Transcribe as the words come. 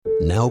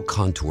Now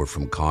Contour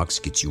from Cox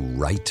gets you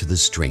right to the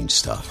strange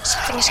stuff.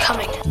 Something's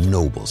coming.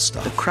 Noble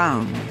stuff. The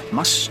crown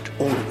must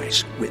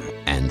always win.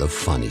 And the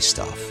funny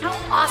stuff. How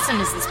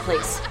awesome is this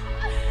place?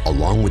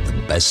 Along with the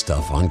best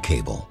stuff on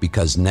cable,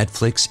 because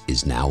Netflix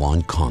is now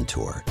on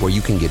Contour, where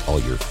you can get all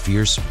your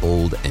fierce,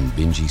 bold, and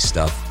bingy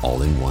stuff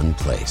all in one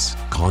place.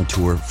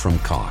 Contour from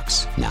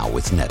Cox, now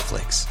with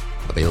Netflix.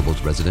 Available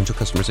to residential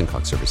customers in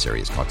Cox service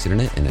areas. Cox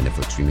Internet and a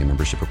Netflix premium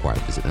membership required.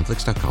 Visit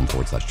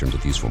netflix.com/terms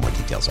of use for more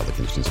details. Other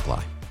conditions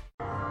apply.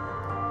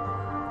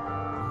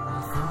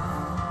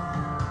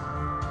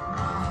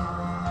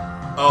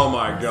 Oh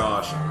my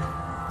gosh.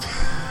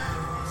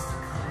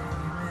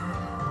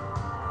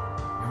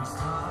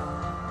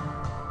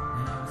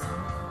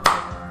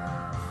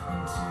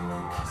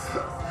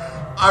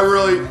 I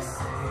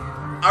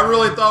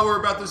really thought we were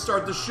about to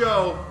start the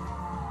show,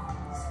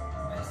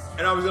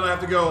 and I was going to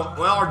have to go,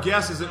 well, our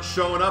guest isn't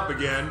showing up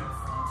again.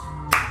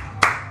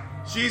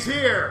 She's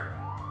here.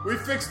 We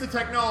fixed the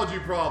technology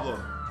problem.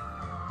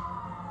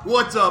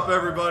 What's up,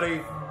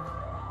 everybody?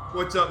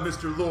 What's up,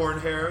 Mr. Lauren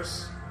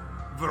Harris?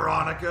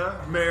 Veronica,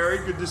 Mary,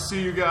 good to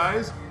see you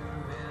guys.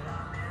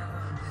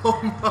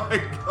 Oh my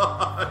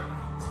God.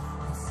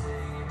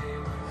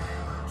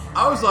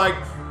 I was like,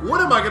 what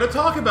am I going to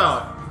talk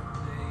about?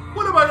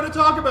 What am I going to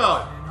talk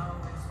about?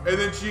 And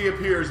then she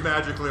appears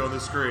magically on the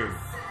screen.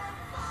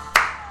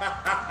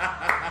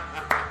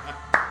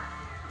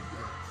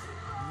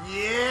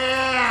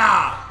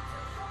 Yeah!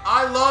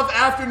 I love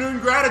afternoon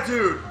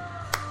gratitude.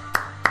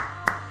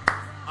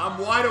 I'm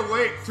wide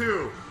awake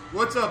too.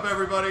 What's up,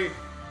 everybody?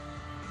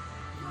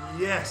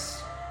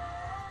 Yes.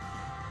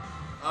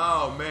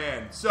 Oh,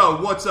 man.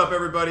 So, what's up,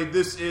 everybody?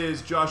 This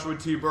is Joshua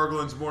T.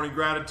 Berglan's Morning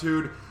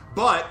Gratitude,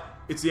 but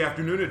it's the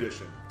afternoon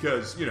edition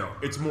because, you know,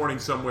 it's morning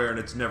somewhere and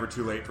it's never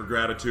too late for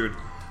gratitude.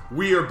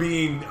 We are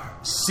being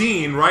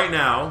seen right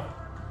now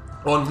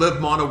on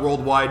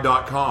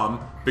livemonoworldwide.com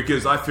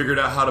because I figured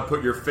out how to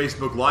put your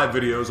Facebook Live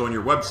videos on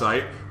your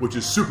website, which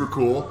is super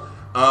cool.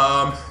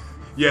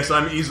 Yes,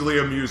 I'm easily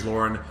amused,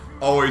 Lauren.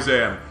 Always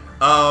am.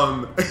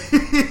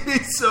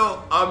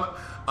 So,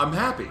 I'm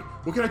happy.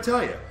 What can I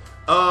tell you?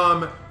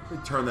 Let me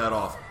turn that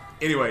off.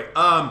 Anyway,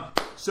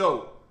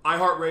 so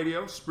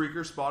iHeartRadio,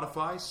 Spreaker,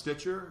 Spotify,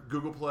 Stitcher,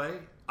 Google Play,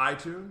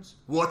 iTunes.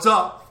 What's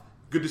up?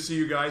 Good to see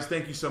you guys.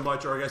 Thank you so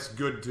much. Or I guess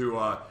good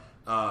to,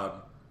 why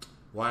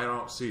I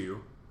don't see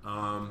you.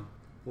 What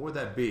would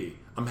that be?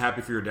 I'm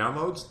happy for your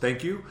downloads.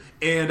 Thank you.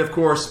 And of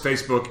course,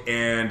 Facebook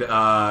and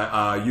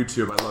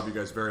YouTube. I love you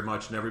guys very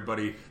much. And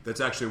everybody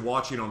that's actually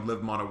watching on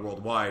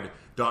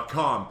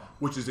livemonoworldwide.com,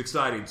 which is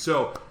exciting.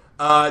 So,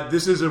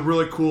 this is a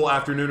really cool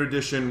afternoon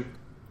edition.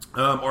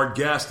 Our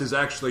guest has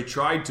actually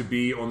tried to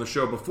be on the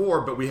show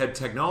before, but we had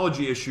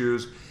technology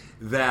issues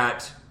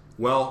that,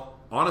 well,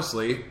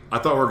 honestly, I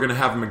thought we were going to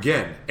have him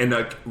again. And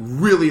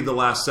really the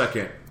last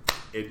second,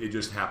 it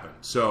just happened.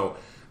 So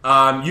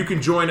you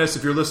can join us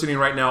if you're listening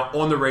right now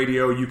on the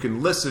radio. You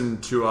can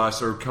listen to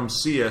us or come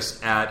see us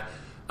at,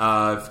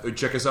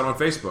 check us out on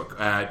Facebook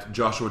at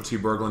Joshua T.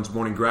 Berglan's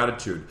Morning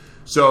Gratitude.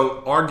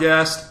 So our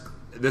guest...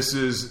 This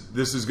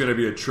is going to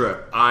be a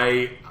trip.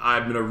 I'm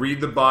going to read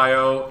the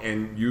bio,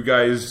 and you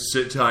guys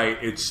sit tight.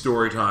 It's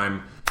story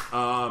time.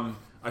 I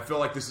feel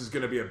like this is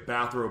going to be a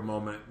bathrobe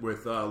moment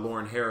with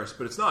Lauren Harris,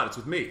 but it's not. It's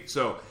with me.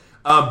 So,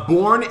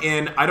 born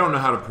in... I don't know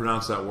how to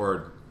pronounce that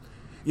word.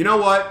 You know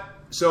what?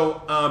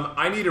 So,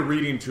 I need a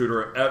reading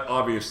tutor,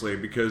 obviously,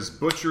 because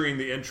butchering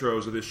the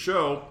intros of this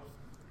show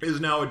is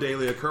now a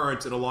daily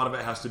occurrence, and a lot of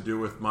it has to do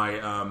with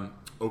my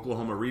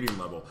Oklahoma reading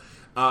level.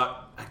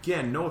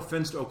 Again, no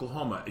offense to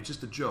Oklahoma. It's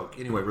just a joke.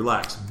 Anyway,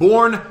 relax.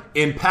 Born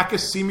in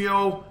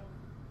Pacomia,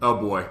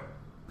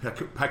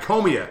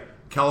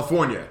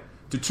 California,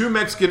 to two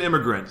Mexican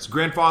immigrants.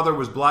 Grandfather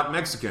was black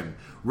Mexican.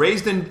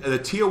 Raised in the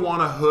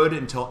Tijuana hood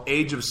until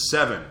age of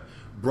 7.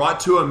 Brought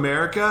to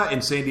America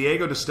in San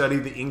Diego to study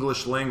the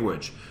English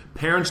language.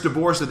 Parents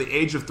divorced at the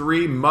age of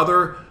 3.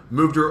 Mother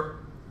moved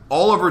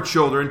all of her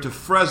children to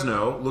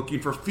Fresno looking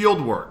for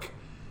field work.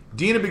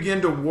 Dina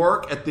began to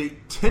work at the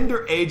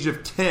tender age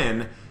of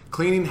 10,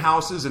 cleaning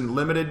houses and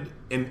limited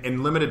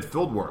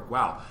field work.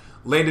 Wow.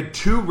 Landed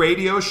 2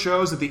 radio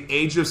shows at the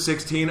age of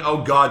 16.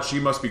 Oh, God, she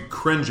must be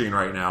cringing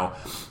right now.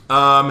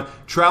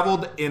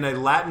 Traveled in a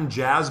Latin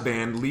jazz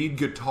band, lead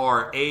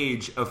guitar,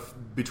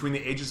 between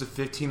the ages of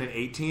 15 and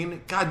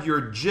 18. God, you're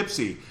a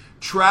gypsy.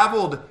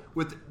 Traveled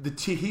with the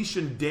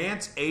Tahitian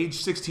dance, age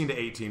 16 to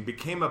 18.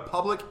 Became a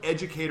public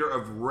educator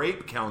of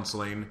rape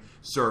counseling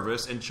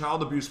service and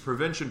child abuse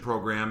prevention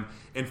program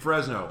in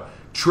Fresno.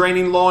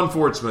 Training law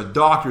enforcement,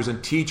 doctors,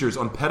 and teachers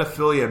on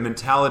pedophilia,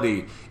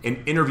 mentality,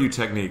 and interview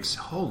techniques.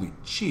 Holy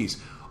jeez.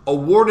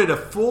 Awarded a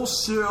full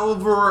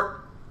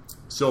silver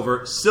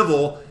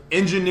civil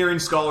engineering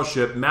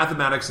scholarship,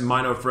 mathematics and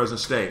minor at Fresno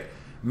State.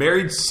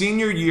 Married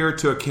senior year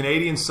to a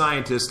Canadian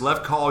scientist,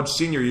 left college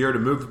senior year to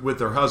move with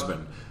her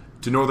husband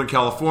to Northern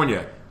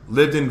California.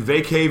 Lived in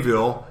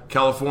Vacaville,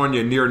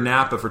 California, near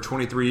Napa for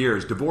 23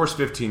 years. Divorced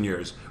 15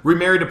 years.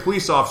 Remarried a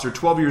police officer,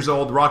 12 years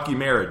old, rocky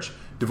marriage.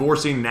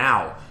 Divorcing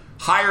now.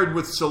 Hired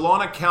with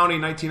Solana County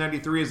in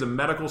 1993 as a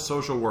medical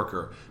social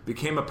worker.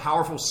 Became a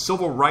powerful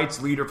civil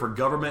rights leader for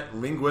government,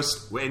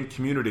 linguists, and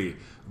community.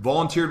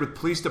 Volunteered with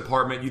police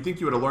department. You think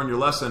you would have learned your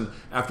lesson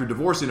after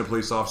divorcing a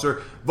police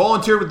officer.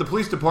 Volunteered with the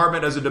police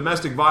department as a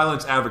domestic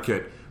violence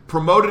advocate.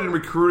 Promoted and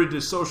recruited to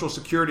social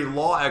security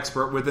law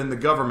expert within the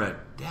government.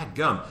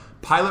 Dadgum.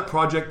 Pilot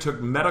project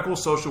took medical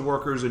social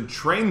workers and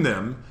trained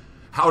them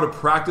how to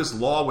practice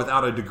law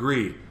without a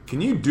degree. Can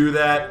you do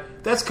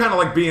that? That's kind of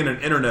like being an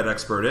internet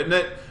expert, isn't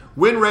it?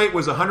 Win rate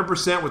was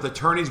 100% with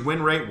attorneys.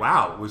 Win rate,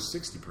 wow, was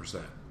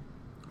 60%.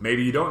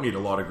 Maybe you don't need a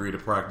law degree to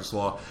practice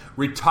law.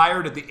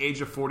 Retired at the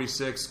age of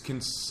 46.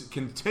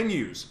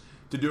 Continues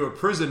to do a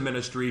prison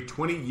ministry,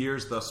 20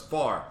 years thus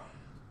far.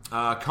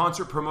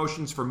 Concert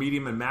promotions for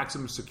medium and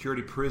maximum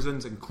security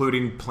prisons,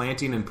 including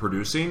planting and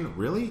producing.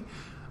 Really?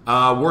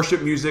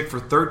 Worship music for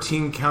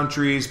 13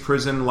 countries,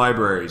 prison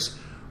libraries.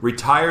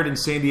 Retired in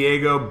San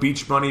Diego,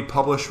 Beach Bunny,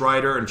 published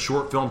writer, and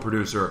short film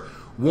producer.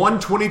 One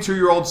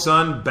 22-year-old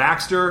son,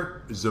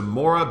 Baxter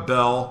Zamora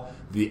Bell,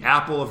 the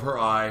apple of her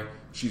eye.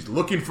 She's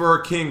looking for her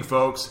king,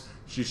 folks.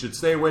 She should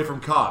stay away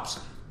from cops.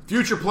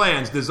 Future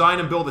plans, design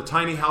and build a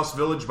tiny house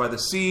village by the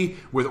sea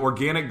with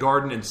organic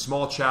garden and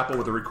small chapel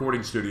with a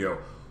recording studio.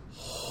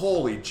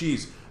 Holy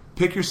jeez.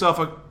 Pick yourself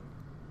up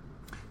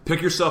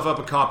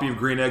a copy of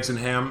Green Eggs and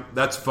Ham.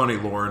 That's funny,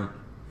 Lauren.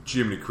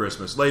 Jiminy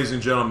Christmas. Ladies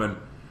and gentlemen,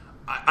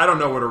 I don't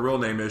know what her real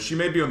name is. She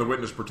may be on the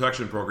witness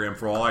protection program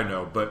for all I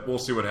know, but we'll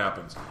see what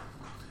happens.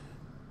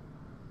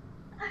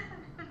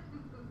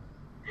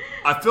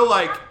 I feel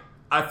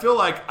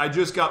like I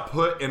just got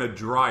put in a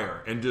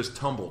dryer and just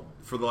tumbled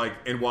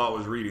and while I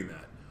was reading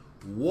that.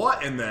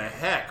 What in the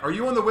heck? Are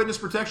you on the witness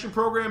protection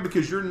program?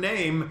 Because your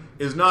name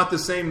is not the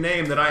same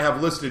name that I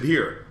have listed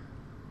here.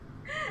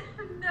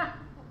 No,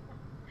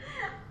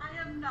 I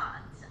am not.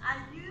 I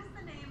used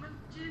the name of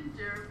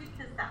Ginger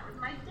because that was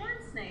my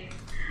dance name.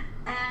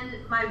 And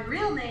my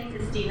real name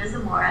is Dina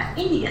Zamora.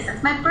 Yes,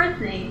 that's my birth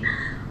name.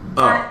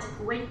 But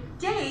when you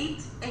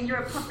date and you're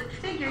a public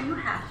figure, you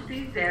have to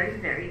be very,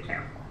 very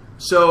careful.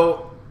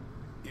 So,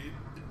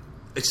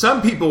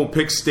 some people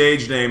pick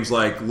stage names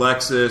like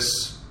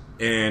Lexus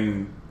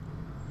and...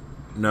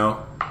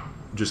 No,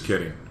 just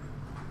kidding.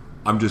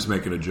 I'm just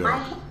making a joke.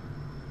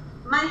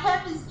 My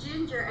hair is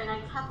ginger and I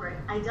cover it.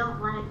 I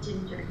don't like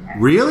ginger hair.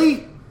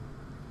 Really?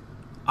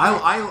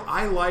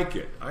 I like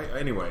it.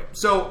 Anyway,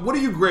 so what are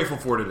you grateful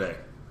for today?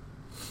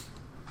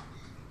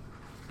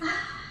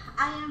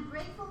 I am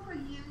grateful for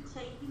you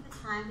taking the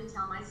time to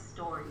tell my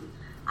story.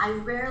 I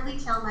rarely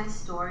tell my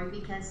story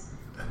because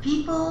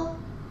people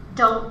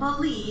don't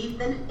believe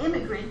that an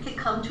immigrant could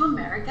come to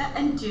America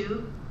and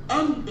do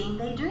anything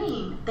they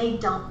dream. They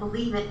don't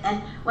believe it.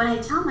 And when I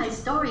tell my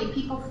story,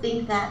 people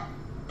think that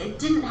it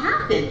didn't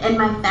happen. And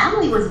my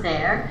family was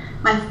there.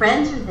 My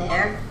friends were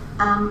there.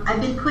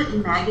 I've been put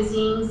in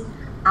magazines.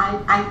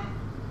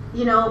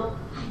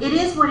 It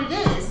is what it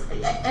is.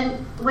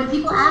 And when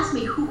people ask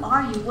me, who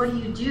are you? What do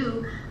you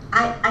do?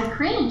 I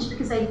cringe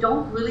because I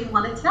don't really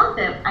want to tell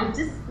them. I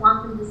just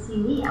want them to see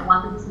me. I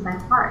want them to see my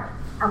heart.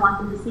 I want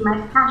them to see my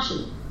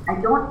passion. I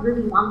don't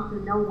really want them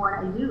to know what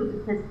I do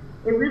because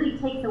it really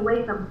takes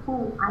away from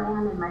who I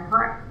am in my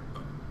heart.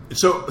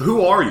 So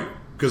who are you?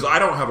 Because I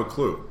don't have a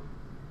clue.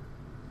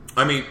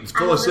 I mean,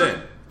 fill us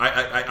in.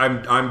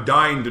 I'm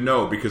dying to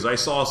know because I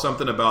saw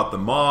something about the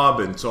mob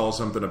and saw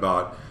something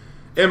about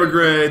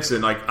immigrants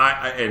and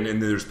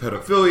and there's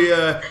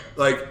pedophilia.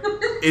 Like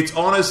it's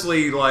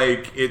honestly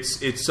like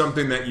it's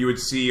something that you would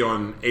see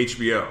on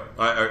HBO.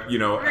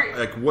 Right.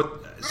 Like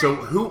what? Right. So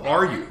who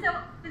are you? So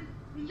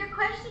your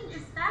question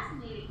is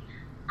fascinating.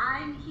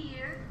 I'm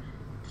here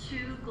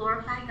to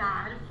glorify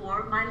God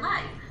for my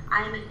life.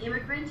 I am an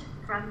immigrant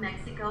from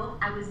Mexico.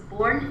 I was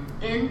born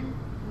in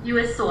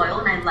U.S. soil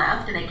and I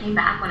left and I came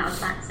back when I was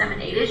about 7,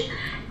 8-ish.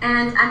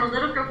 And I'm a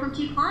little girl from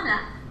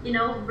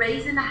Tijuana,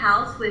 raised in a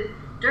house with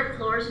dirt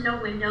floors, no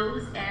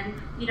windows, and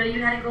you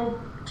had to go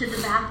to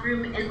the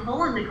bathroom in a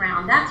hole in the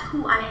ground. That's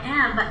who I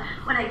am. But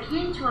when I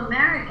came to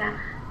America,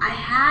 I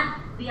had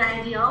the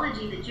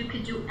ideology that you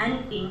could do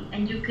anything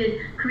and you could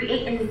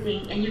create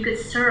anything and you could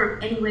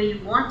serve any way you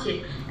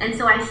wanted. And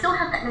so I still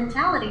have that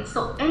mentality.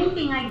 So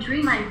anything I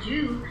dream, I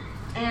do,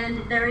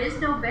 and there is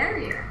no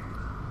barrier.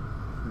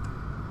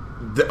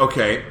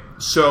 Okay,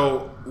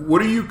 so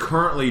what are you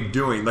currently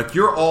doing? Like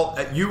you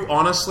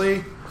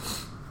honestly,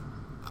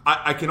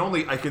 I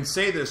can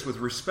say this with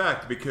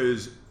respect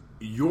because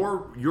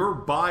your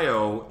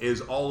bio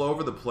is all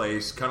over the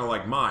place, kind of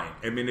like mine.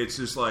 I mean, it's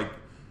just like,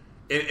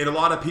 and a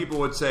lot of people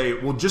would say,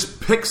 well,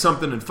 just pick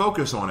something and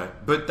focus on it.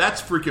 But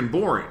that's freaking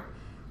boring.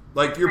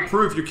 Like you're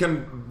proof you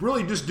can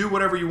really just do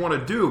whatever you want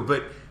to do.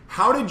 But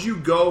how did you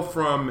go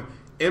from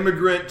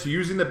immigrant to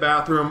using the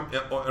bathroom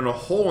in a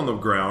hole in the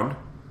ground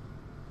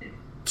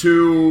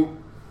to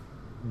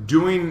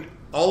doing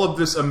all of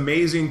this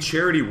amazing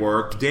charity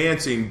work,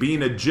 dancing,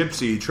 being a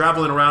gypsy,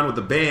 traveling around with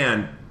the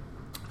band,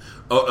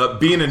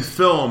 being in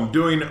film,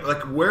 doing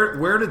like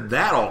where did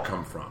that all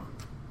come from?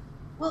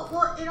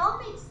 Well, it all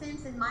made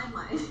sense in my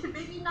mind.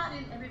 Maybe not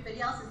in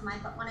everybody else's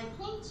mind, but when I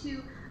came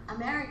to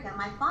America,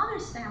 my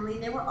father's family,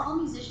 they were all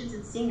musicians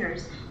and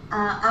singers.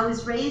 I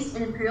was raised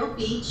in Imperial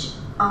Beach.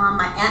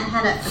 My aunt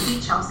had a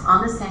beach house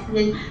on the sand,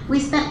 and we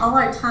spent all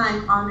our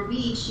time on the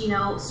beach, you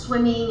know,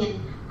 swimming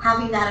and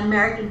having that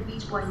American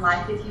beach boy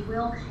life, if you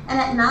will. And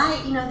at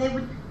night, you know, they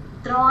would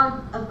throw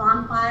on a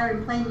bonfire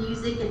and play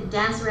music and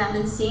dance around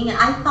and sing. And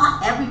I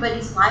thought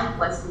everybody's life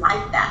was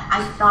like that.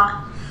 I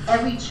thought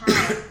every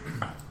child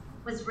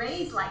was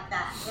raised like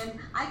that. And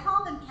I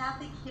call them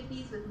Catholic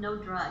hippies with no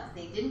drugs.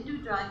 They didn't do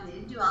drugs, they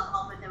didn't do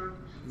alcohol, but they were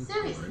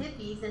serious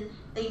hippies. And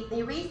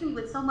they raised me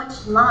with so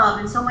much love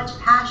and so much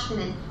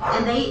passion.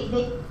 And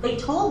they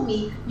told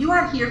me, you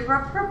are here for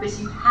a purpose.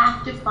 You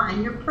have to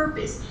find your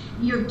purpose.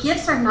 Your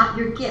gifts are not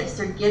your gifts.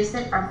 They're gifts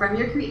that are from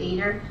your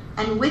Creator.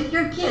 And with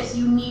your gifts,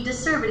 you need to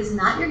serve. It is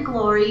not your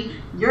glory.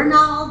 You're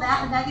not all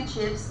that in a bag of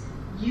chips.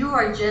 You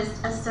are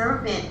just a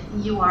servant.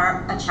 You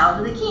are a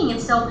child of the King.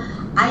 And so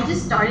I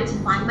just started to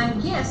find my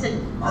gifts. And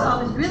so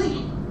I was really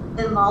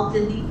involved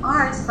in the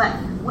arts. But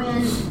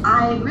when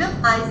I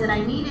realized that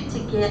I needed to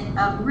get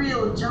a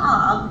real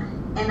job,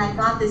 and I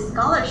got this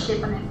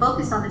scholarship, and I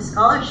focused on this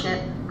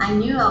scholarship, I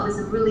knew I was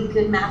a really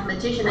good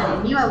mathematician, and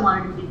I knew I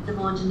wanted to be a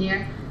civil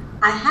engineer.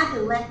 I had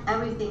to let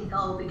everything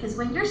go, because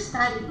when you're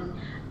studying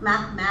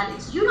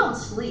mathematics, you don't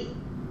sleep.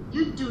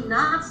 You do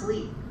not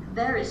sleep.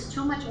 There is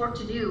too much work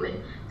to do,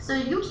 and so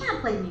you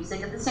can't play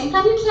music at the same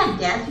time. You can't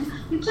dance.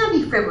 You can't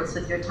be frivolous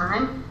with your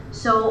time.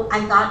 So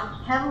I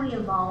got heavily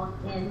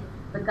involved in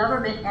the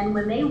government, and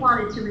when they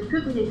wanted to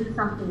recruit me to do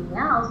something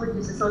else, which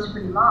is a social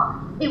security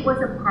law, it was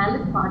a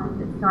pilot project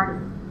that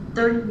started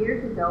 30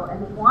 years ago,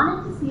 and they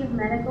wanted to see if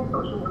medical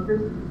social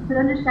workers could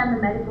understand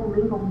the medical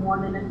lingo more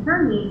than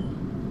attorneys.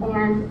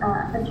 And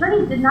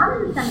attorneys did not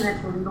understand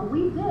medical lingo.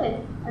 We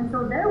did. And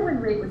so their win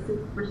rate was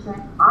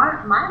 6%.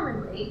 My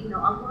win rate, you know,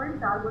 our glory to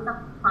God, was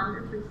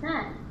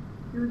 100%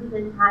 through the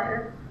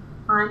entire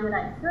time that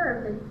I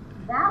served. And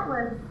that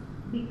was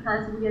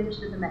because we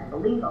understood the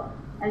medical lingo.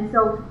 And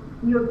so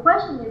your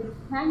question is,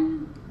 can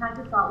you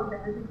practice law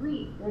without a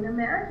degree? In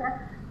America,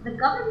 the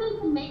government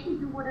can make you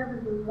do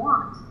whatever they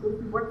want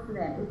if you work for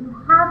them. If you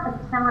have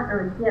a talent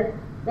or a gift,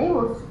 they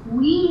will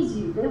squeeze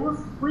you. They will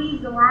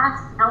squeeze the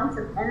last ounce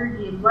of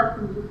energy and blood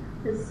from you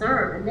to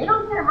serve. And they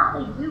don't care how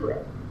they do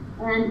it.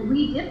 And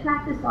we did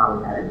practice law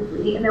without a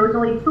degree. And there was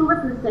only 2 of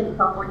us in the state of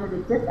California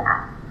that did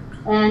that.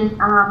 And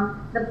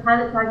the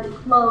pilot project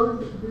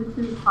closed due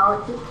to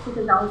politics,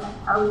 because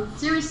I was a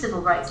serious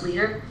civil rights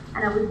leader,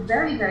 and I was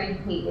very, very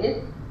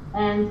hated,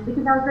 and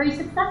because I was very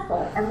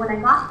successful. And when I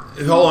got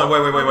hold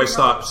on, wait,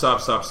 stop.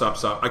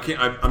 I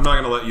can't. I'm not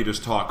going to let you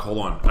just talk. Hold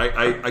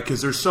on,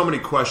 because there's so many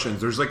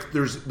questions.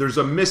 There's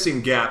a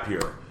missing gap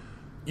here.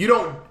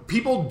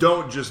 People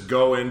don't just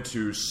go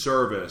into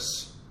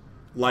service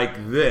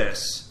like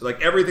this. Like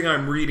everything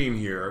I'm reading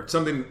here,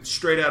 something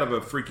straight out of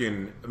a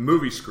freaking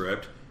movie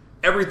script.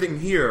 Everything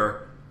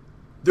here,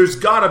 there's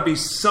got to be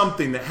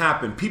something that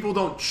happened. People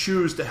don't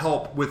choose to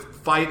help with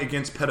fight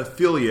against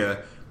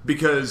pedophilia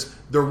because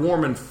they're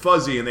warm and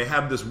fuzzy and they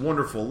have this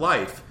wonderful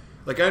life.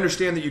 Like, I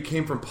understand that you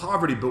came from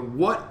poverty, but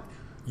what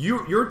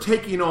you're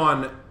taking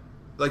on,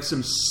 like,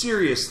 some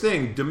serious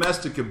thing: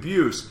 domestic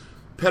abuse,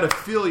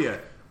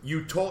 pedophilia.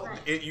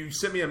 You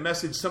sent me a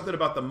message, something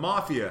about the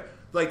mafia.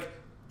 Like,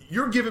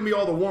 you're giving me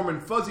all the warm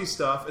and fuzzy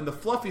stuff and the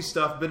fluffy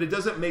stuff, but it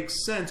doesn't make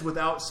sense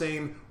without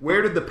saying,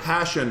 where did the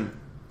passion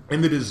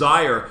and the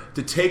desire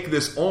to take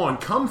this on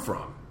come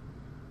from?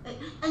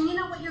 And you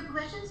know what? Your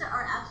questions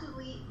are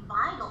absolutely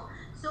vital.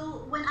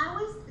 So when I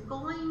was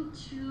going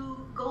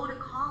to go to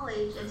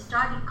college and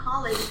started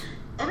college,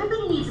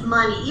 everybody needs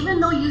money. Even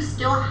though you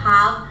still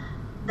have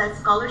that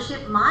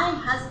scholarship, my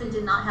husband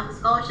did not have a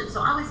scholarship, so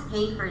I was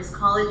paying for his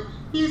college.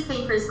 He was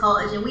paying for his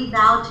college, and we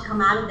vowed to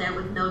come out of there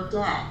with no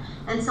debt.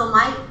 And so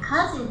my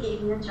cousin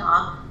gave me a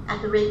job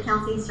at the Rape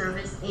Counseling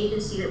Service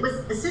Agency that was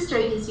a sister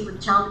agency with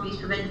the Child Abuse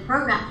Prevention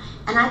Program.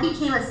 And I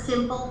became a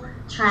simple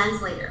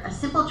translator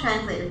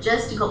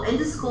just to go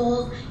into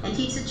schools and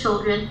teach the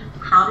children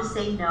how to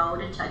say no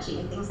to touching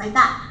and things like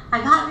that. I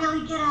got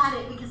really good at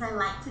it because I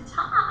like to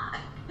talk.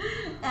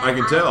 And I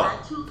can tell.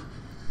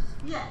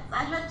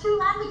 I had 2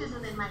 languages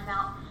within my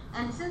belt.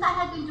 And since I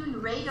had been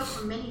doing radio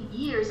for many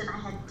years and I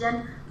had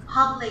done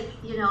public,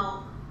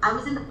 I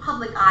was in the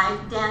public eye,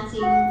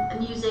 dancing,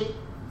 music.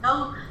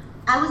 No,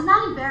 I was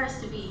not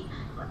embarrassed to be,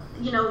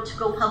 to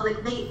go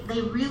public.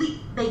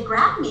 They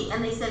grabbed me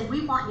and they said,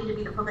 we want you to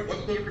be the public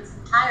educator for this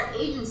entire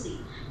agency.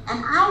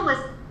 And I was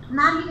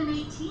not even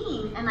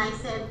 18. And I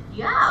said,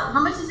 yeah,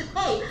 how much does it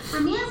pay?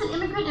 For me as an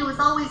immigrant, it was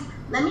always,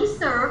 let me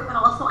serve, but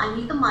also I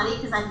need the money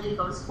because I need to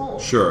go to school.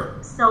 Sure.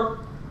 So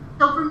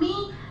for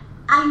me,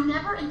 I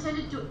never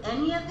intended to do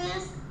any of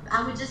this.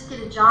 I would just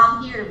get a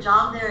job here, a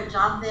job there, a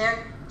job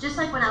there. Just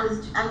like when I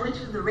went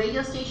to the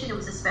radio station, it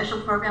was a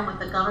special program with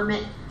the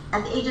government.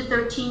 At the age of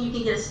 13, you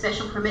can get a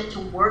special permit to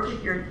work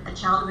if you're a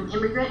child of an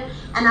immigrant.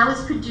 And I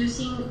was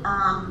producing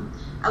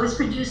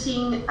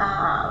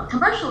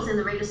commercials in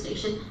the radio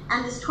station.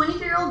 And this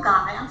 23-year-old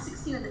guy, I'm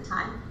 16 at the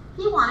time,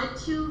 he wanted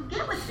to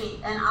get with me.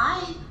 And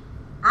I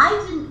I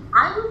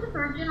was a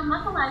virgin. I'm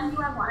not gonna lie to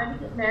you. I wanted to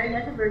get married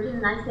as a virgin,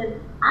 and I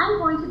said, I'm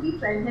going to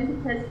befriend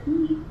him because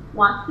he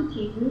wants to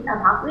teach me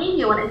about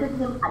radio. And I said to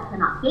him, I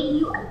cannot date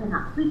you, I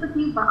cannot sleep with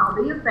you, but I'll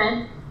be your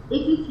friend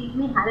if you teach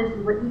me how to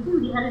do what you do.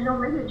 He had his own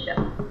radio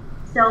show.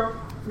 So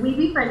we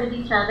befriended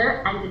each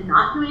other. I did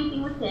not do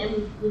anything with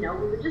him. We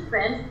were just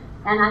friends.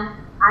 And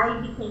I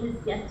became his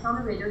guest on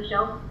the radio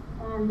show.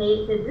 And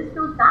they said, this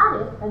girl's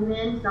got it. And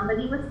then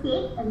somebody was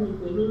sick, and they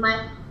gave me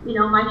my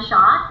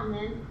shot. And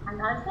then I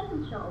got a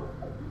second show.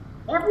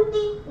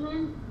 Everything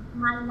in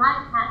my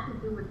life had to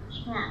do with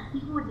chance.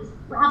 People would just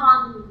grab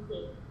on me and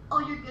say, oh,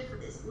 you're good for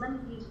this. Let me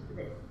use you for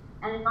this.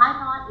 And if I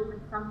thought it was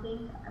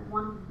something I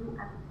wanted to do,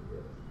 I would do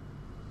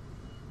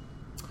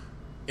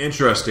it.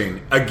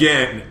 Interesting.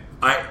 Again,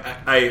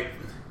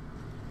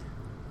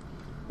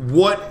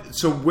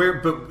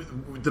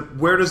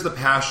 where does the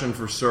passion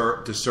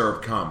to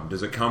serve come?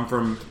 Does it come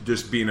from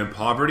just being in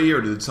poverty,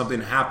 or did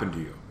something happen to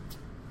you?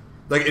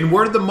 And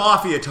where did the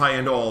mafia tie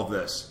into all of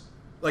this?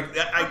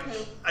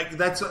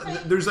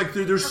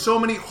 There's so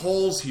many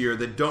holes here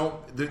that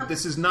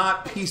this is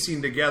not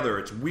piecing together.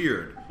 It's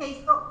weird.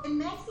 Okay, so in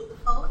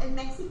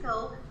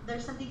Mexico,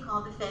 there's something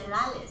called the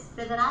federales.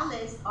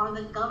 Federales are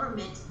the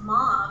government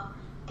mob,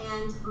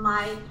 and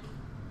my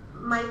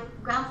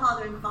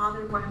grandfather and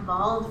father were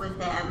involved with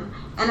them,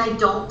 and I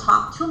don't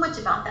talk too much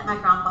about that. My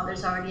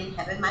grandfather's already in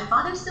heaven. My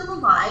father's still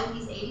alive.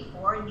 He's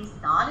 84, and he's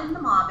not in the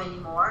mob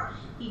anymore.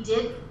 He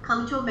did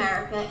come to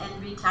America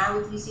and retire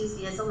with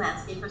UCC as a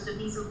landscaper, so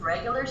he's a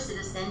regular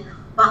citizen,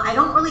 but I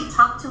don't really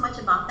talk too much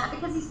about that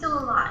because he's still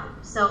alive.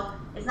 So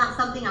it's not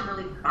something I'm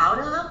really proud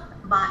of,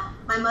 but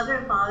my mother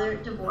and father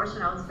divorced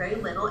when I was very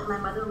little, and my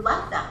mother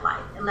left that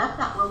life and left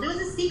that world. It was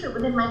a secret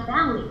within my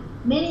family.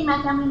 Many of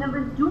my family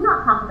members do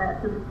not talk about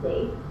it to this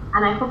day,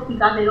 and I hope to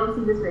God they don't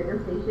see this radio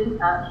station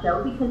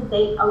show, because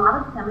a lot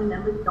of family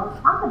members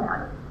don't talk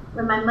about it.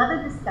 When my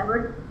mother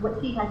discovered what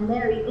she had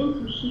married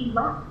into, she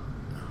left.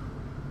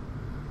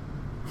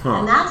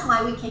 And that's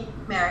why we came to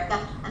America,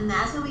 and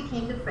that's why we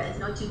came to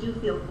Fresno to do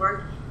field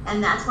work,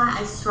 and that's why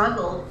I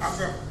struggled as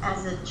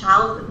a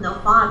child with no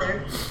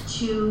father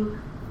to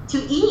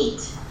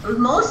eat.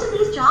 Most of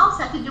these jobs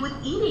had to do with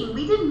eating.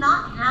 We did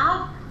not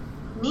have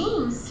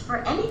means for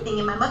anything,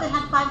 and my mother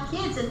had 5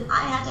 kids, and I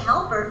had to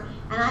help her,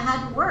 and I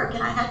had to work,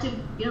 and I had to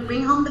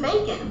bring home the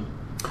bacon.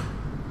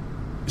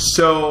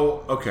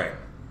 So, okay,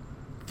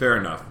 fair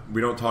enough.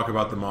 We don't talk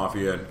about the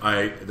mafia.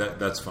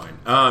 That's fine.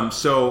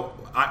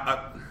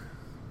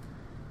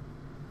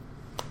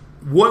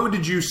 What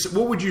would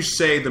you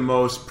say the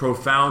most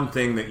profound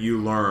thing that you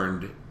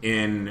learned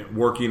in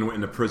working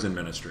in the prison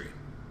ministry?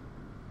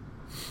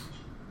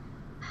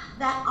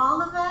 That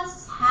all of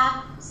us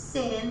have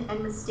sin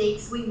and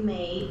mistakes we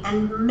made,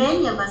 and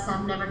many of us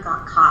have never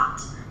got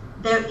caught.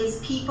 There is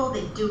people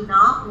that do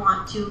not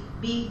want to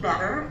be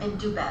better and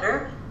do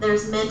better.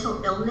 There's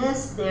mental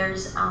illness.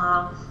 There's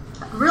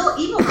real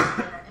evil out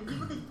there, and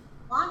people that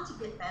want to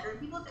get better.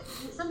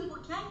 Some people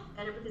can't get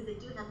better because they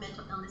do have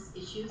mental illness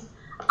issues.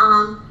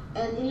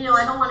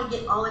 I don't want to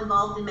get all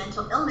involved in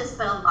mental illness,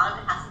 but a lot of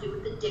it has to do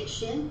with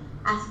addiction,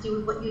 has to do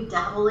with what you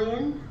dabble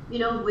in,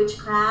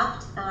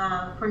 witchcraft,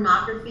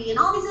 pornography, and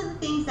all these other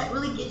things that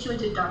really get you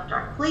into dark,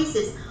 dark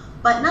places.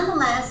 But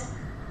nonetheless,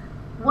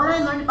 what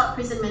I learned about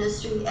prison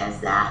ministry is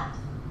that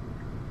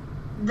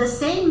the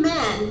same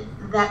men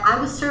that I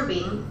was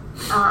serving,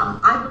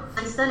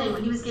 my son,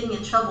 when he was getting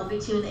in trouble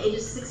between the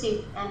ages of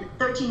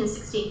 13 and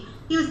 16,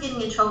 he was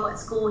getting in trouble at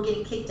school,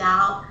 getting kicked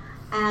out.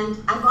 And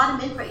I brought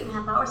him in for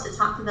 8.5 hours to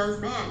talk to those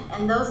men.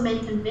 And those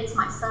men convinced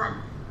my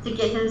son to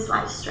get his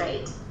life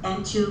straight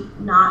and to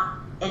not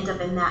end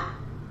up in that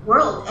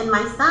world. And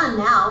my son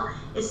now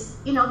is,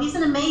 he's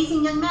an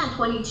amazing young man,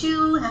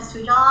 22, has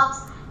 2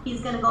 jobs.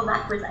 He's going to go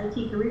back for his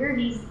IT career.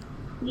 He's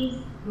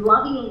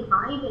loving and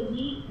kind, and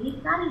he's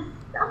got his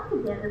stuff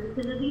together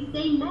because of these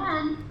same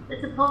men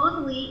that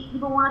supposedly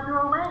people want to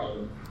throw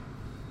away.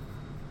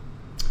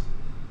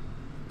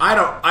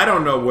 I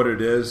don't know what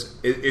it is.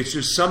 It's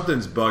just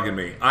something's bugging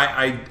me.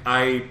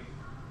 I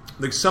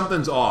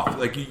something's off.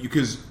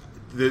 Because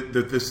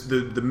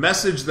the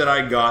message that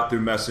I got through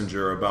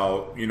Messenger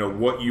about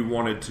what you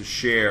wanted to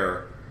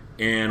share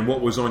and what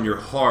was on your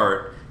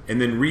heart,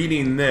 and then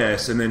reading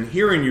this and then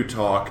hearing you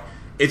talk,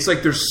 it's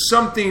like there's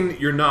something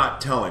you're not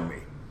telling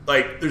me.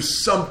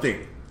 There's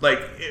something.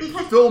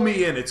 Fill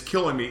me in. It's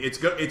killing me. It's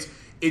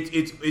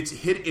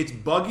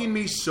bugging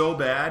me so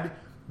bad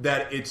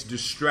that it's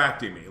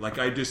distracting me.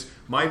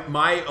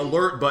 My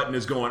alert button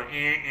is going,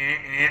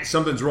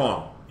 something's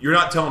wrong. You're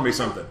not telling me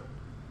something.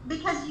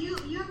 Because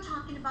you're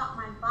talking about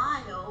my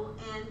bio,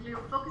 and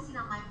you're focusing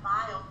on my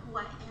bio, who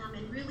I am,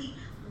 and really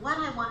what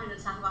I wanted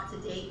to talk about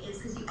today is,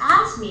 because you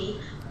asked me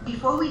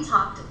before we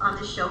talked on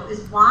the show,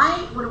 is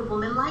why would a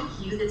woman like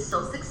you that's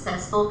so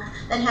successful,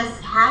 that has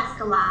had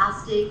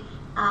scholastic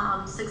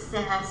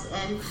success,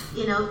 and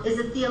is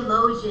a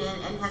theologian,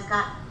 and has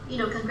got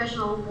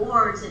congressional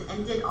awards,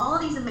 and did all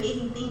these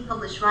amazing things,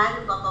 published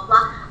writer, blah, blah,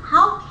 blah.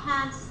 How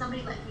can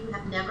somebody like you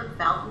have never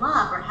felt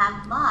love or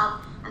had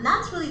love? And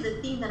that's really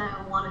the theme that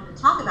I wanted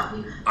to talk about.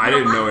 I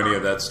didn't know any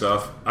of that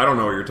stuff. I don't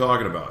know what you're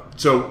talking about.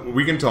 So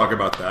we can talk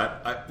about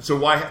that. So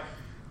why?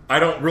 I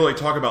don't really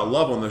talk about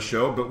love on this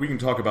show, but we can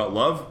talk about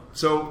love.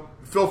 So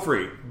feel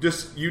free.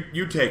 Just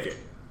you take it.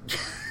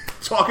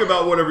 Talk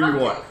about whatever you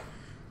want.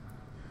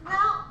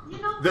 Well,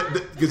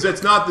 because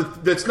that's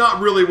not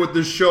really what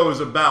this show is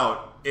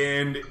about.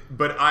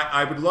 But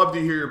I would love to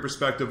hear your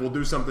perspective. We'll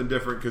do something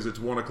different because it's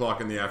 1:00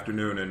 in the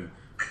afternoon, and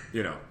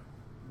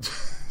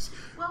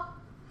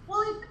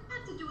Well, it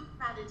has to do with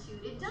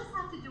gratitude. It does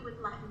have to do with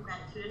life and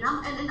gratitude.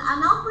 And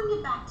I'll bring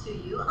it back to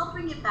you. I'll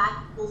bring it back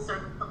full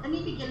circle. Let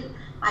me begin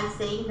by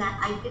saying that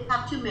I did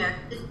have two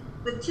marriages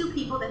with two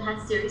people that had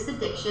serious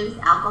addictions,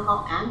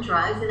 alcohol and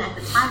drugs. And at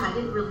the time, I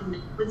didn't really know.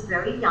 I was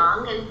very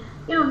young and,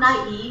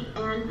 naive.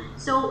 And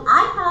so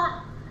I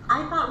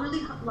thought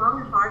really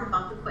long and hard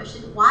about the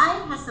question, why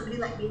has somebody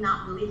like me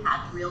not really had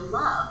real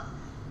love?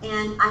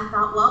 And I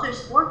thought, well,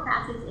 there's 4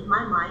 facets in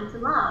my mind to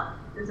love.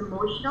 There's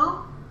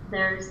emotional,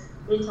 there's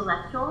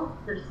intellectual,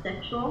 there's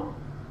sexual,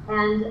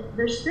 and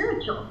there's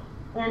spiritual.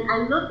 And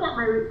I looked at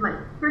my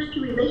first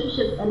 2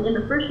 relationships, and in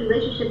the first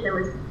relationship there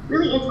was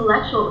really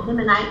intellectual. Him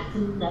and I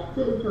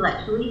connected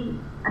intellectually.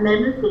 I met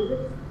him in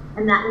physics,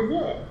 and that was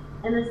it.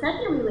 And the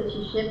second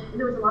relationship,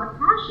 there was a lot of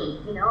passion.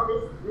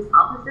 This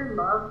officer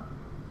loved,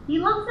 he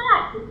loved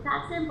sex. It's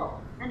that simple.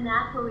 And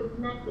that's where we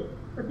connected.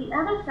 But the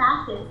other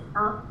facet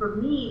for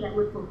me that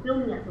would fulfill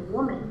me as a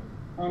woman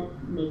and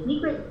make me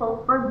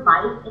grateful for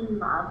life and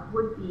love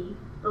would be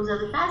those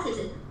other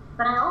facets.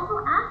 But I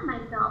also asked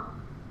myself,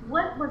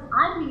 what was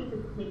I bringing to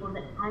the table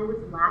that I was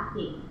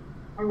lacking?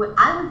 And what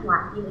I was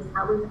lacking is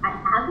I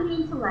had the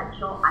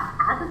intellectual, I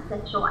had the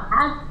sexual, I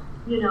had,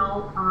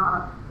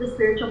 the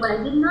spiritual, but I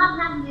did not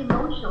have the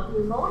emotional.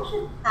 The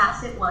emotion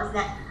facet was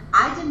that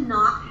I did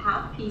not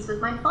have peace with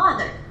my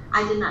father.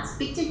 I did not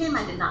speak to him.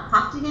 I did not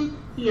talk to him.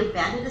 He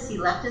abandoned us. He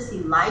left us. He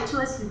lied to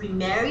us. He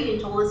remarried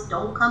and told us,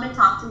 don't come and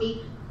talk to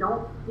me.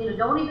 Don't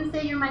even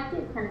say you're my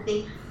kid, kind of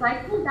thing. So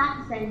I came back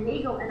to San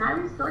Diego and I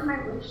restored my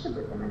relationship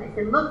with him. And I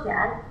said, look,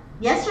 Dad,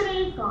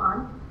 yesterday is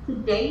gone.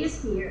 Today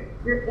is here.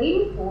 You're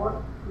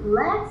 84.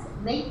 Let's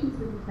make peace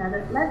with each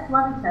other. Let's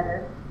love each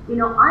other.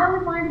 I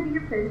always wanted to be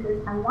your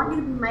princess. I want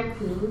you to be my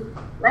king.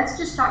 Let's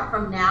just start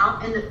from now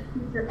and the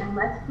future, and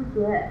let's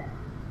forget.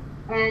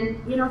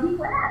 And, he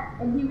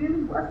wept, and he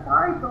really was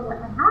sorry for what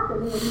had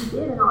happened and what he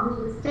did and all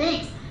his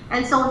mistakes.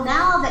 And so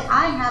now that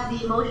I have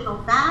the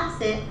emotional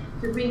facet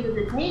to bring to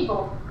the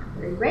table,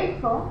 I'm very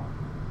grateful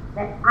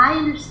that I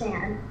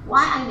understand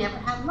why I never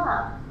had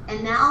love.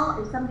 And now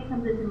if somebody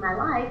comes into my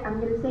life, I'm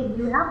going to say,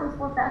 do you have those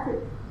 4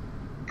 facets?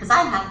 Because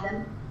I have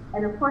them.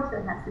 And of course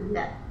there has to be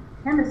that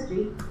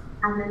chemistry.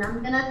 And then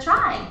I'm going to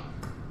try.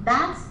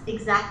 That's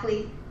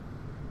exactly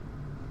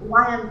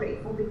why I'm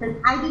grateful, because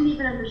I didn't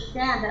even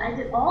understand that I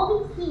did all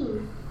these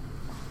things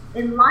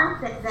in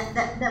life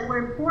that were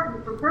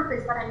important for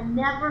purpose, but I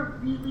never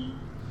really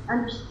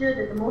understood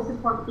that the most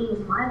important thing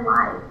in my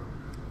life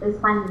is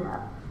finding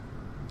love.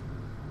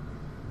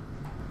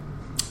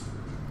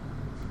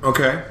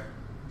 Okay.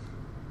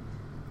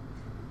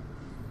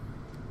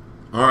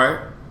 All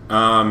right.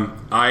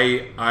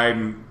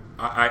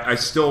 I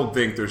still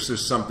think there's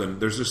just something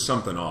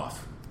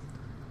off.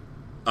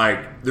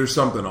 There's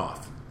something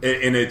off.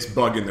 And it's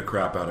bugging the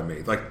crap out of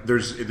me. Like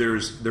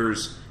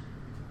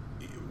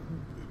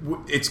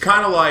it's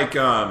kind of like,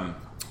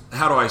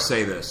 how do I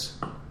say this?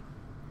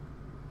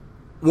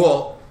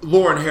 Well,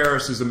 Lauren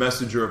Harris is a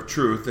messenger of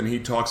truth, and he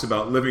talks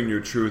about living your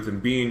truth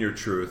and being your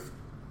truth.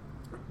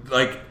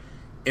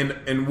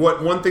 And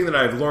one thing that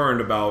I've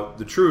learned about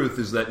the truth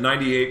is that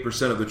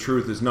 98% of the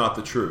truth is not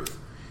the truth.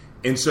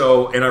 And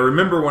I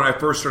remember when I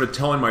first started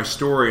telling my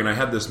story, and I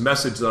had this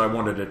message that I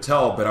wanted to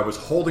tell, but I was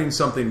holding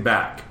something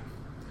back.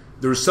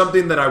 There was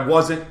something that I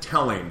wasn't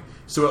telling.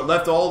 So it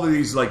left all of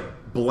these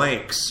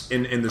blanks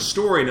in the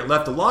story, and it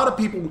left a lot of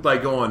people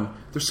going,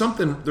 there's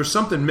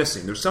something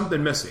missing. There's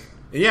something missing.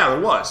 And yeah, there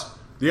was.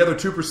 The other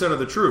 2% of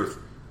the truth.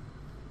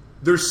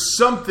 There's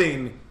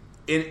something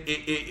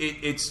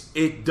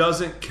it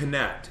doesn't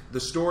connect.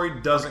 The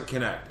story doesn't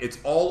connect. It's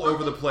all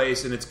over the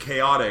place and it's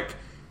chaotic.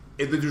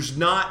 There's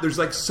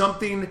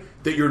something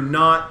that you're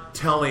not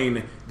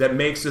telling that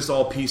makes this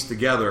all piece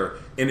together,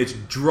 and it's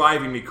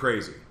driving me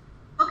crazy.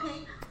 Okay.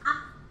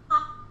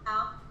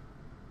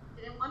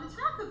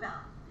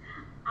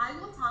 I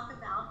will talk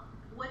about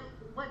what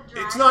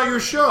drives. It's not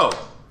your show.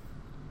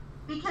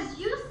 Because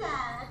you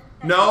said.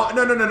 No.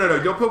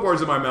 Don't put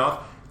words in my mouth.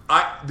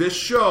 This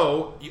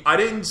show, I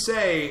didn't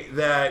say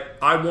that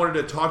I wanted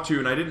to talk to you,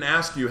 and I didn't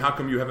ask you how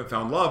come you haven't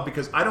found love,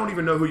 because I don't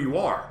even know who you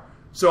are.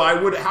 So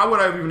how would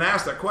I even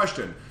ask that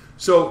question?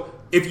 So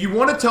if you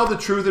want to tell the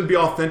truth and be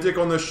authentic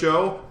on this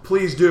show,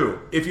 please do.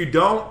 If you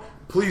don't,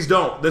 please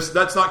don't.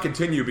 Let's not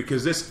continue,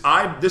 because this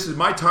is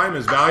my time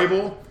is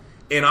valuable.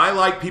 And I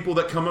like people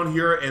that come on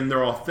here and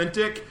they're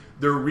authentic,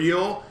 they're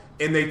real,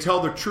 and they tell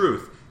the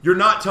truth. You're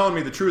not telling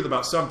me the truth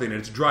about something, and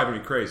it's driving me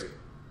crazy.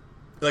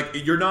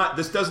 You're not.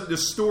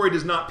 This story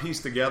does not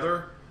piece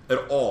together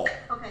at all.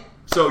 Okay.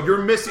 So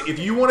you're missing. If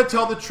you want to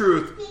tell the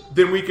truth,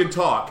 then we can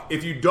talk.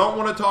 If you don't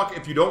want to talk,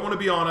 if you don't want to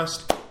be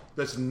honest,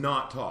 let's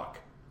not talk.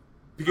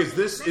 Because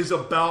this is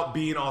about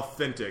being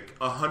authentic,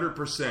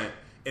 100%.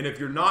 And if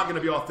you're not going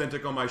to be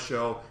authentic on my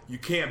show, you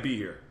can't be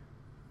here.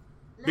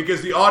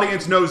 Because the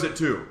audience knows it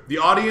too. The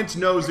audience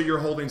knows that you're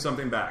holding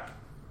something back.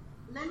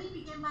 Let me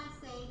begin by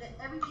saying that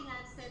everything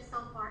I've said so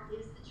far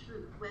is the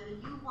truth. Whether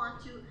you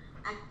want to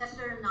accept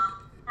it or not,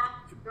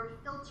 that's your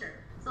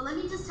filter. So let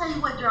me just tell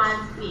you what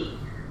drives me.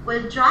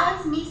 What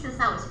drives me since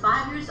I was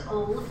 5 years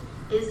old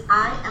is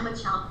I am a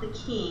child of the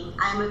King.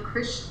 I am a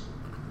Christian.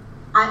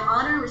 I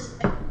honor and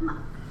respect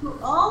through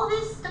all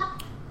this stuff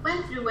I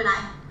went through when I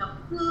had no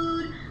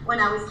food, when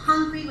I was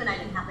hungry, when I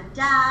didn't have a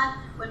dad,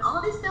 when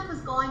all this stuff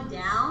was going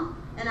down,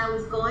 and I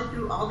was going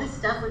through all this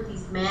stuff with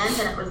these men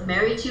that I was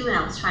married to, and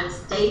I was trying to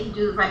stay to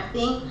do the right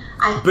thing.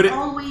 I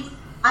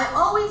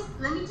always,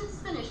 let me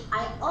just finish.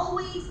 I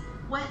always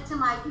went to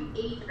my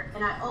Creator,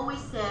 and I always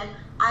said,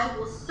 I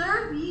will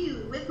serve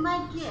you with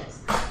my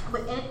gifts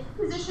in any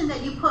position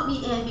that you put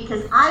me in,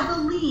 because I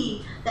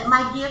believe that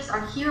my gifts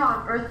are here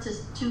on earth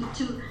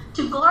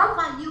to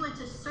glorify you and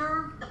to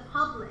serve the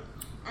public.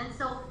 And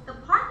so the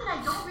part that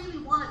I don't really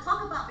want to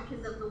talk about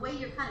because of the way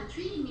you're kind of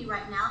treating me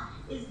right now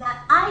is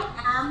that I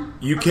am...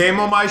 You came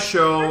on my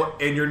show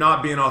and you're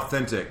not being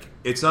authentic.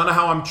 It's not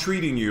how I'm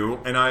treating you.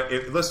 And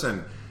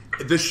listen,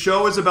 the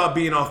show is about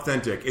being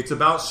authentic. It's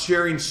about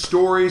sharing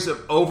stories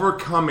of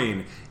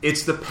overcoming.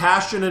 It's the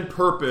passion and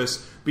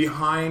purpose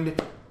behind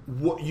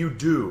what you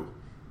do.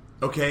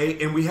 Okay?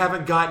 And we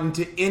haven't gotten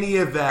to any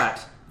of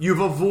that. You've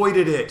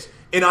avoided it.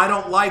 And I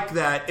don't like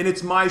that. And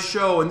it's my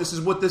show. And this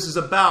is what this is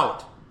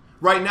about.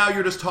 Right now,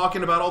 you're just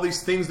talking about all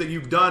these things that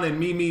you've done and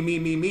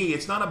me.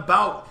 It's not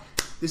about...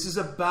 This is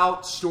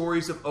about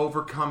stories of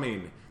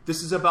overcoming.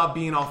 This is about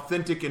being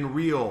authentic and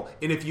real.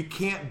 And if you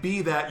can't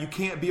be that, you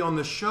can't be on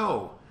the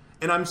show.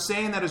 And I'm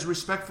saying that as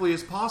respectfully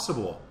as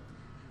possible.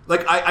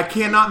 Like, I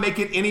cannot make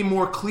it any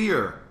more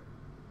clear.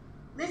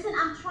 Listen,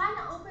 I'm trying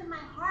to open my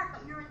heart,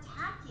 but you're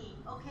attacking,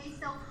 okay?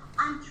 So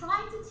I'm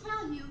trying to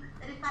tell you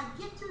that if I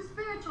get too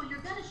spiritual,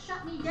 you're going to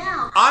shut me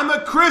down. I'm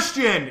a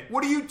Christian.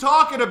 What are you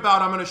talking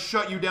about? I'm going to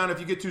shut you down if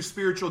you get too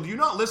spiritual. Do you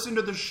not listen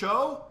to the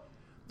show?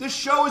 This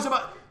show is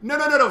about...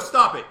 No,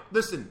 stop it.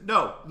 Listen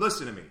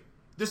to me.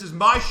 This is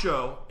my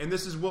show, and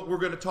this is what we're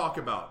going to talk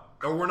about.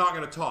 Or we're not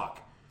going to talk.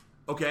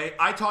 Okay?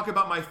 I talk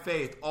about my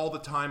faith all the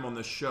time on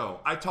this show.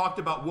 I talked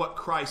about what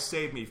Christ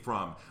saved me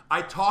from.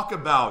 I talk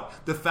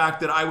about the fact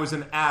that I was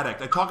an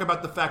addict. I talk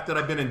about the fact that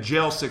I've been in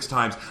jail 6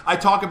 times. I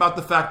talk about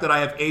the fact that I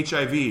have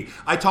HIV.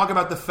 I talk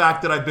about the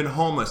fact that I've been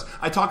homeless.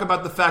 I talk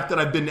about the fact that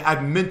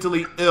I'm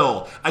mentally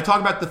ill. I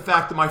talk about the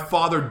fact that my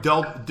father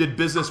did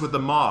business with the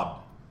mob.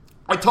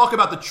 I talk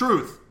about the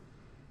truth.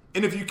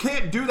 And if you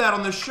can't do that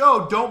on the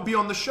show, don't be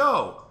on the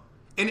show.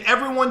 And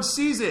everyone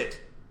sees it.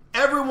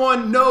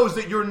 Everyone knows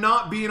that you're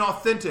not being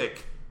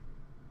authentic.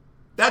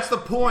 That's the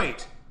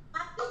point.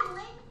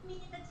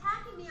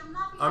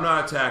 I'm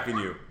not attacking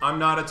you. I'm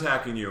not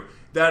attacking you.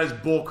 That is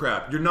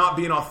bullcrap. You're not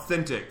being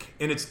authentic,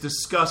 and it's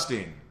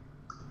disgusting.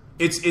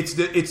 It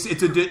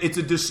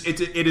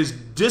is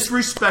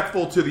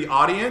disrespectful to the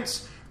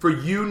audience for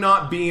you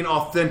not being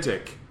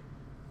authentic.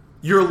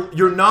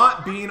 You're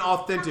not being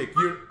authentic.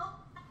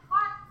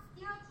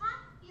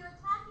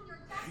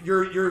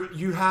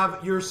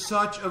 You're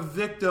such a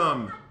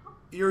victim.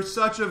 You're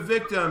such a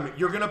victim.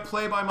 You're going to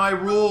play by my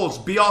rules.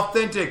 Be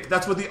authentic.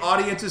 That's what the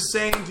audience is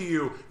saying to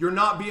you. You're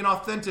not being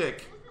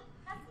authentic.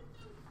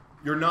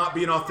 You're not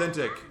being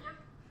authentic.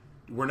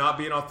 We're not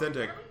being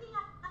authentic. Everything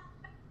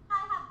I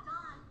have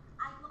done,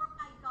 I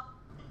glorify God.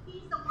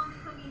 He's the one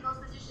that put me in those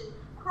positions.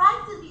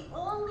 Christ is the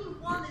only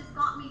one that's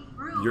got me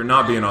through. You're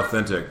not being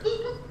authentic.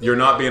 You're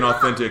not being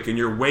authentic, and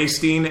you're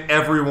wasting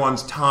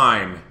everyone's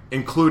time,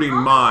 including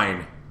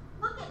mine.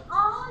 Look at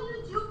all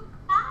you do.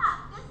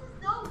 This is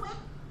no way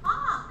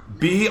up.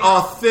 Be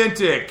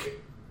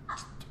authentic.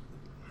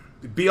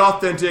 Be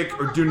authentic,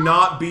 or do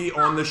not be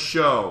on the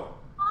show.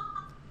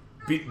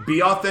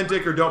 Be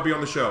authentic, or don't be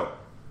on the show.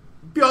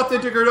 Be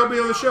authentic, or don't be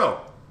on the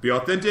show. Be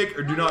authentic,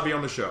 or do not be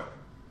on the show.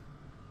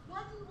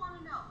 What do you want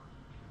to know?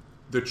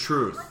 The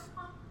truth.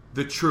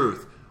 The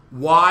truth.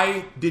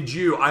 Why did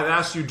you? I've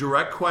asked you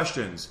direct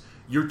questions.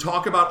 You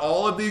talk about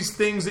all of these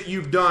things that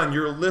you've done,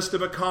 your list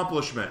of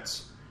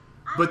accomplishments.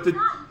 But the...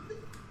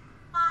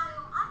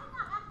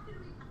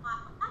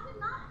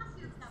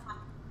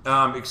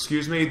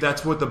 excuse me,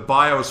 that's what the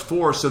bio is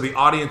for, so the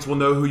audience will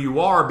know who you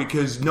are,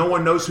 because no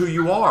one knows who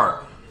you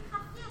are.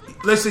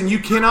 Listen, you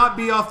cannot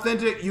be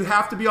authentic. You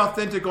have to be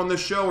authentic on this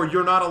show, or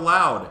you're not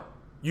allowed.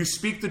 You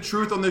speak the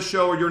truth on this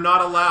show, or you're not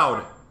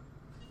allowed.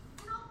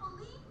 You don't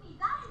believe me.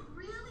 That is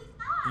really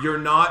sad. You're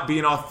not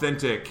being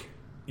authentic.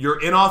 You're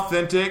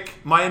inauthentic.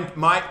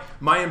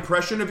 My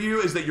impression of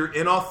you is that you're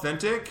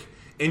inauthentic,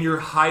 and you're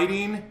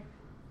hiding,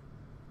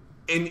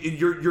 and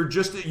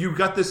you've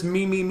got this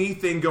me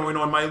thing going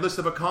on, my list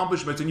of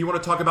accomplishments, and you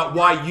want to talk about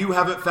why you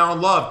haven't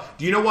found love.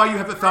 Do you know why you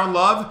haven't found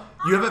love?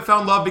 You haven't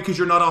found love because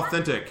you're not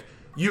authentic.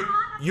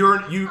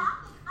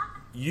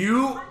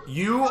 You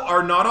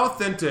are not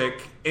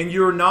authentic, and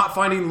you're not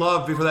finding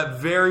love for that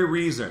very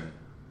reason.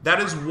 That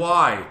is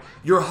why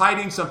you're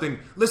hiding something.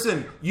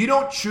 Listen, you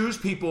don't choose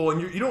people, and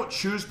you don't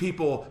choose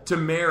people to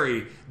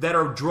marry that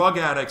are drug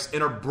addicts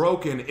and are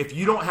broken if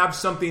you don't have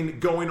something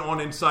going on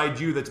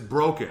inside you that's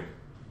broken.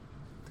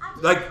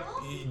 Like,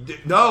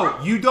 no,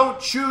 you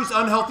don't choose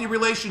unhealthy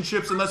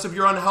relationships unless if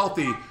you're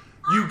unhealthy.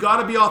 You got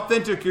to be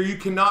authentic, or you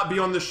cannot be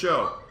on the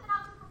show.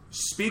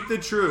 Speak the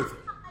truth.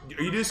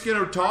 Are you just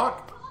going to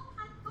talk?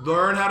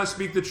 Learn how to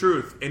speak the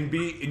truth, and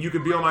you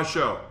can be on my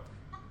show.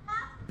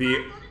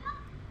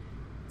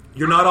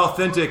 You're not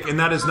authentic, and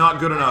that is not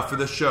good enough for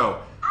this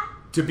show.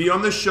 To be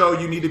on this show,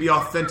 you need to be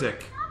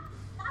authentic.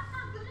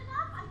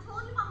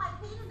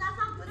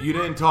 You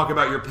didn't talk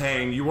about your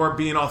pain. You weren't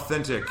being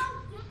authentic.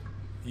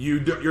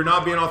 You're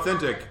not being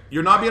authentic.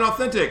 You're not being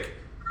authentic.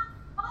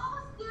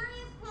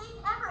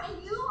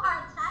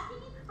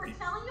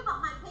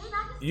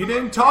 You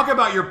didn't talk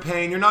about your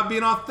pain. You're not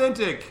being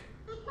authentic.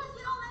 Because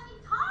you don't let me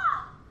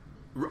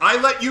talk.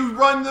 I let you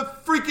run the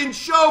freaking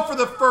show for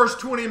the first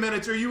 20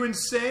 minutes. Are you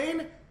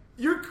insane?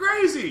 You're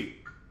crazy.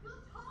 You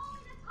told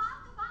me to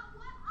talk about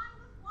what I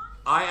was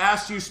wanting. I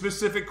asked you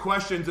specific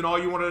questions, and all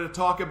you wanted to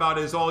talk about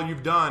is all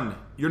you've done.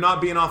 You're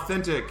not being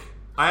authentic.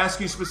 I asked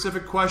you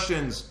specific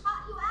questions.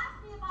 You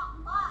asked me about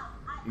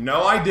love.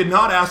 No, I did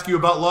not ask you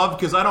about love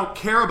because I don't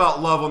care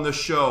about love on this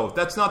show.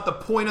 That's not the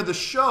point of the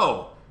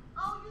show.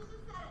 Oh, you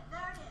just said it.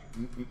 There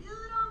it is. You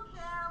don't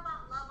care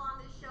about love on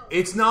this show.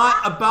 It's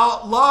not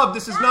about love.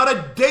 This is not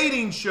a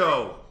dating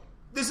show.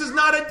 This is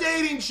not a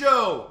dating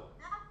show.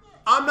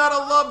 I'm not a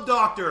love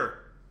doctor.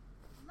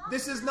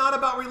 This is not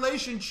about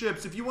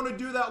relationships. If you want to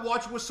do that,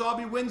 watch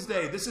Wasabi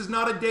Wednesday. This is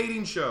not a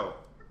dating show.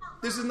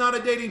 This is not a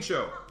dating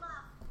show.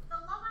 The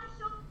love I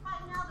show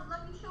right now, the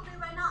love you show me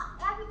right now,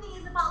 everything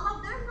is about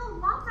love. There's no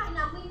love right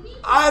now. We need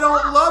I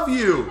don't love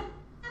you.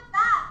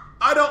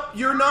 I don't.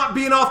 You're not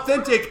being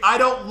authentic. I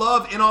don't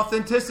love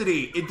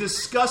inauthenticity. It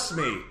disgusts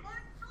me. There's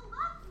no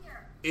love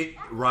here.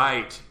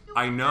 Right.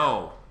 I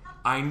know.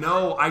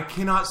 I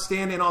cannot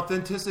stand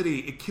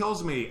inauthenticity. It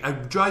kills me.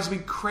 It drives me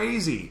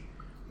crazy.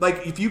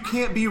 Like, if you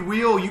can't be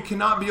real, you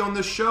cannot be on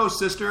this show,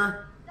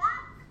 sister. That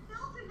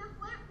filter, your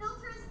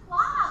filter is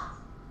clogged.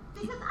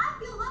 Because I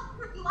feel love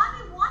for you.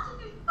 I've been watching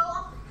your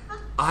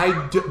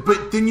show.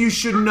 But then you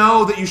should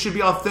know that you should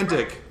be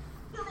authentic.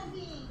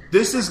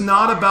 This is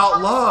not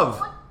about love.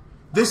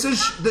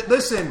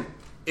 Listen,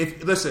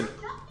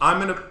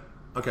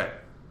 okay.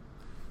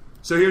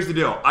 So here's the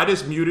deal. I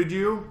just muted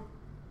you.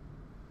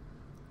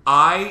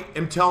 I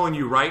am telling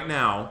you right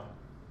now,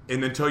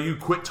 and until you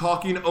quit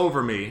talking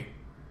over me,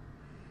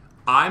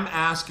 I'm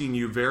asking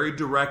you very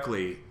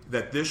directly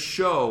that this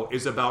show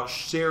is about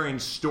sharing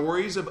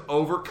stories of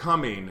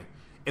overcoming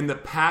and the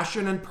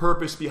passion and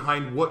purpose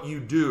behind what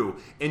you do.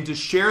 And to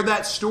share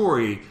that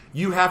story,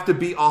 you have to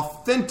be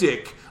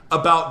authentic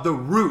about the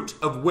root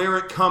of where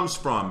it comes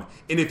from.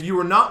 And if you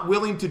are not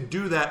willing to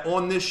do that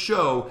on this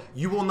show,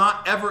 you're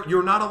not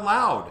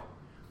allowed.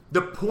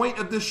 The point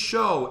of this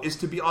show is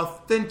to be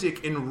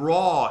authentic and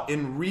raw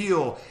and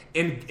real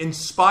and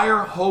inspire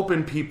hope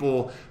in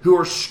people who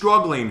are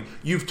struggling.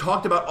 You've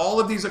talked about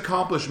all of these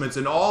accomplishments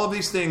and all of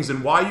these things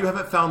and why you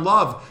haven't found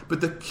love.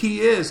 But the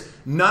key is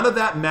none of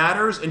that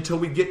matters until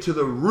we get to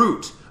the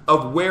root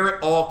of where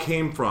it all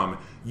came from.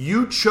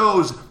 You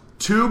chose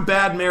 2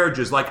 bad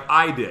marriages like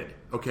I did,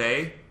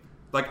 okay?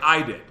 Like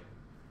I did.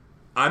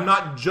 I'm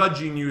not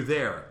judging you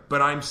there.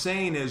 But I'm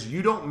saying is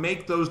you don't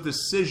make those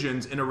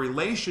decisions in a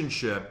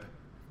relationship.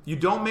 You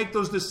don't make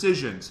those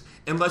decisions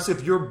unless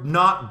if you're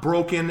not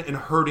broken and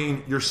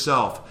hurting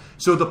yourself.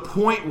 So the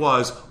point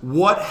was,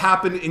 what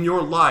happened in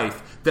your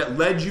life that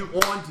led you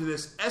on to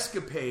this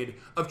escapade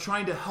of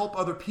trying to help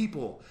other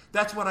people?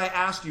 That's what I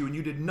asked you, and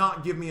you did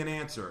not give me an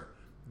answer.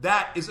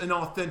 That is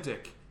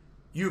inauthentic.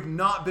 You've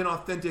not been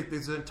authentic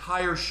this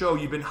entire show.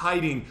 You've been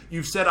hiding.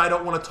 You've said, I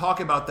don't want to talk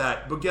about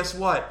that. But guess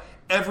what?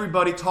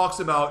 Everybody talks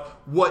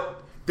about what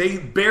they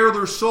bare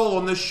their soul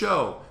on this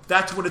show.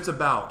 That's what it's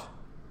about.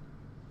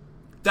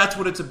 That's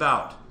what it's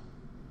about.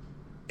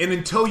 And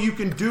until you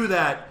can do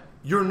that,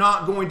 you're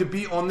not going to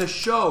be on this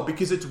show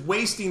because it's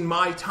wasting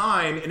my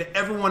time and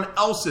everyone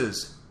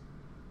else's.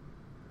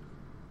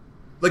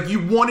 Like,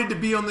 you wanted to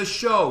be on this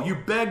show. You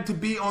begged to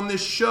be on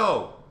this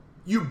show.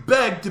 You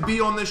begged to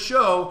be on this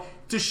show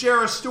to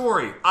share a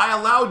story. I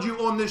allowed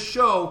you on this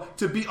show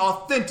to be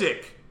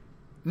authentic.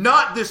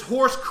 Not this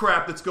horse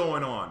crap that's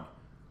going on.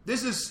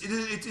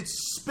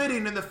 It's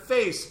spitting in the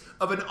face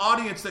of an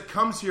audience that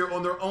comes here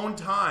on their own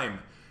time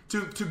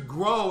to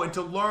grow and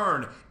to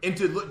learn and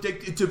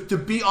to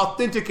be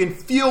authentic and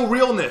feel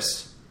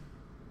realness.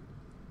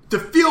 To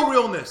feel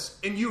realness.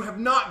 And you have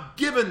not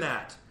given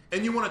that.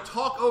 And you want to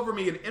talk over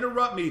me and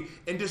interrupt me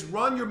and just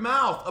run your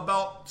mouth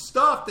about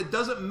stuff that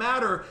doesn't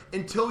matter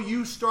until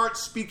you start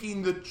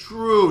speaking the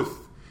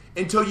truth.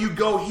 Until you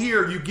go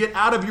here, you get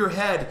out of your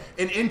head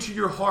and into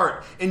your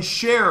heart and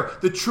share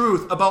the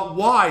truth about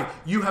why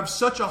you have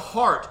such a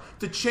heart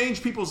to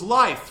change people's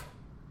life.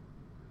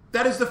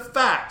 That is the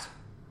fact.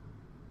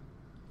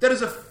 That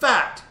is a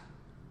fact.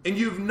 And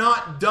you've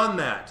not done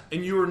that.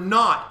 And you are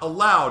not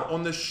allowed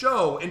on the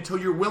show until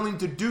you're willing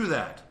to do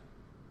that.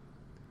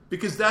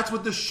 Because that's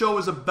what this show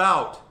is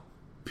about.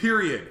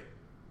 Period.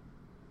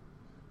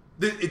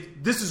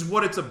 This is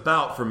what it's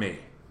about for me.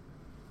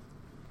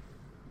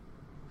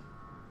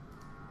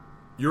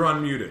 You're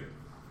unmuted.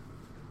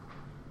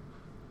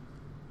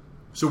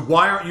 So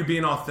why aren't you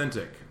being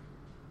authentic?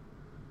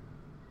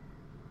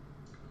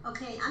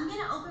 Okay, I'm going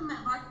to open my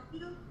heart to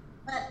you,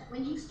 but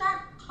when you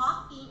start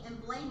talking and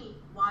blaming,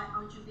 why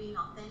aren't you being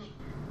authentic?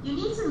 You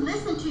need to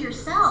listen to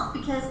yourself,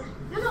 because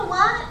you know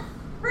what?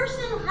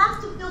 Person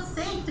has to feel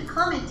safe to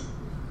comment.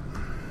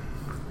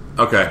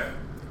 Okay.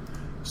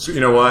 So you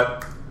know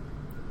what?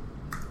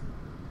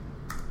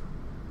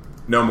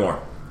 No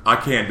more. I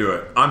can't do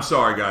it. I'm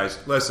sorry, guys.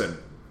 Listen.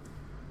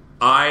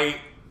 I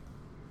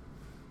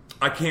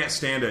can't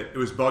stand it. It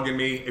was bugging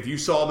me. If you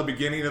saw the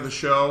beginning of the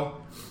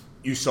show,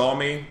 you saw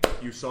me.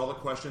 You saw the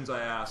questions I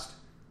asked.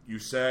 You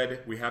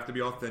said we have to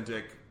be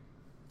authentic.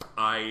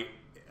 I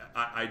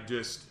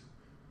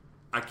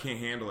can't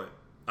handle it.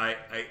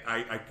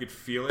 I could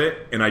feel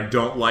it, and I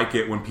don't like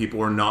it when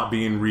people are not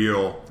being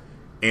real.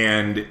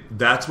 And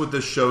that's what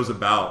this show's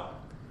about.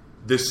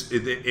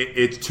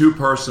 It's too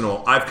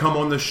personal. I've come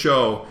on this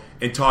show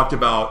and talked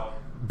about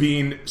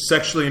being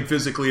sexually and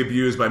physically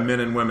abused by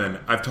men and women.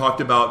 I've talked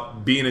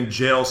about being in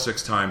jail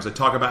 6 times. I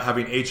talk about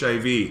having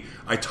HIV.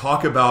 I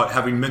talk about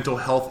having mental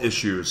health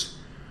issues.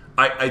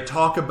 I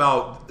talk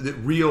about the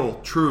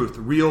real truth,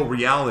 real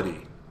reality.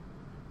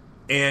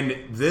 And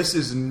this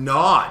is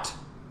not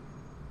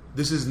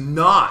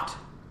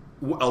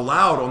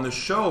allowed on the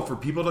show for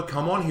people to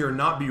come on here and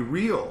not be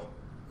real.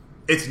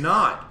 It's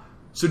not.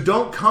 So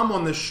don't come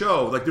on the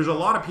show. Like, there's a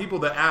lot of people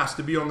that ask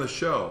to be on the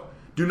show.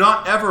 Do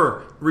not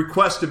ever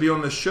request to be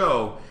on the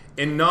show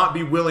and not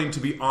be willing to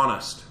be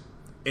honest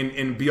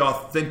and be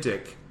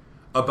authentic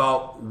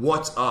about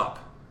what's up.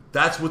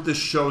 That's what this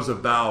show's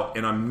about,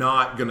 and I'm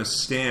not going to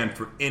stand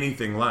for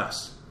anything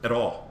less at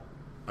all.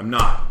 I'm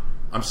not.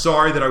 I'm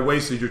sorry that I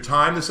wasted your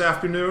time this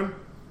afternoon.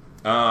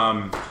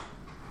 I'm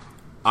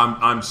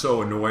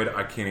so annoyed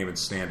I can't even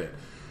stand it.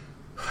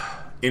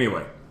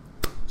 Anyway,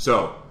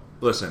 so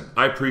listen,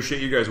 I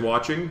appreciate you guys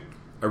watching.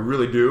 I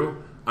really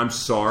do. I'm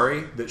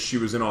sorry that she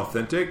was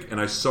inauthentic,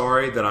 and I'm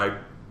sorry that I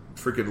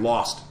freaking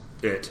lost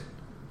it.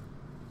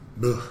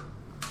 Ugh.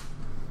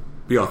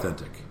 Be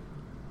authentic.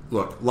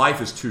 Look,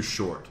 life is too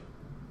short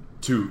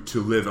to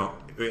live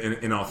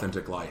an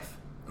authentic life,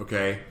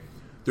 okay?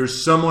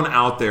 There's someone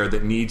out there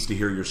that needs to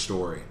hear your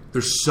story.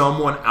 There's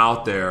someone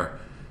out there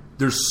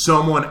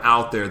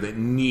that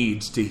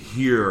needs to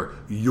hear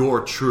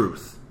your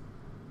truth.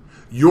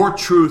 Your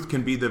truth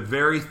can be the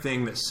very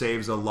thing that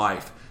saves a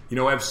life. You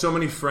know, I have so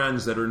many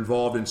friends that are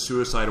involved in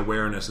suicide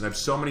awareness, and I have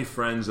so many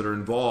friends that are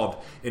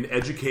involved in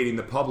educating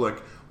the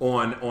public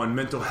on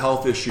mental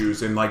health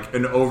issues and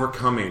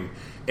overcoming.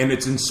 And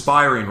it's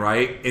inspiring,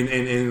 right?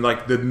 And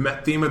like the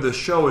theme of the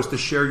show is to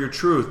share your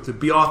truth, to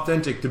be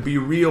authentic, to be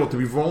real, to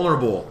be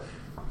vulnerable.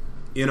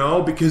 You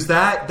know, because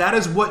that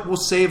is what will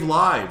save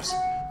lives.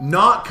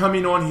 Not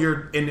coming on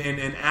here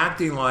and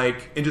acting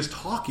like and just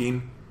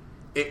talking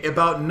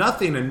about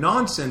nothing and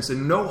nonsense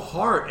and no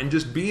heart and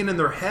just being in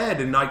their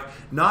head and like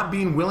not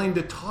being willing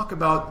to talk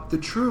about the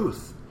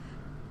truth.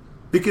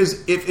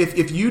 Because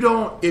if you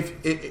don't,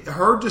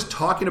 her just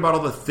talking about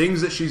all the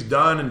things that she's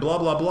done and blah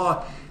blah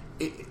blah,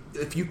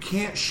 if you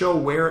can't show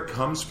where it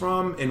comes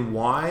from and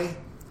why,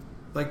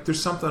 like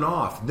there's something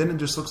off. Then it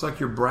just looks like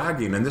you're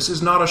bragging. And this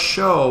is not a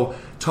show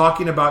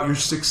talking about your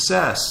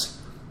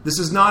success. This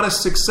is not a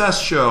success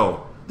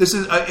show. This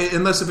is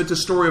unless if it's a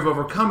story of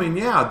overcoming,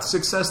 yeah,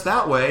 success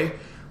that way.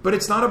 But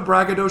it's not a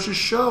braggadocious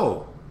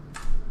show.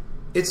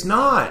 It's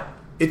not.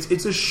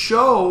 It's a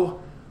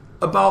show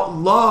about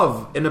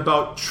love and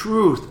about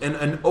truth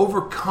and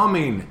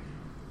overcoming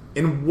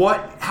and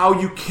how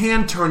you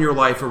can turn your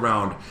life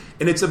around.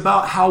 And it's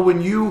about how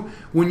when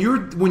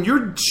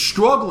you're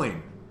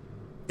struggling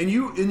and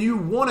you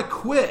want to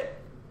quit,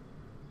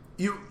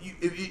 you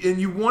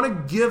want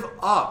to give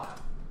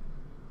up,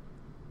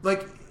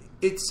 like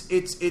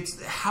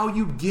it's how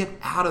you get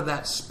out of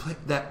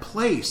that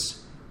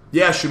place.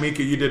 Yeah, Shamika,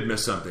 you did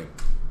miss something.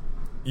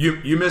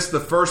 You missed the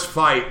first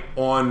fight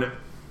on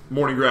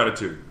Morning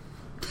Gratitude,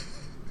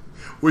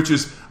 which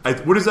is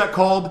what is that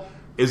called?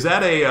 Is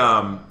that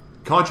a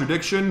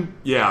contradiction?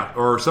 Yeah,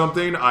 or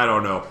something? I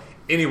don't know.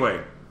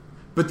 Anyway,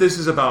 but this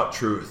is about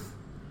truth.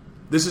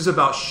 This is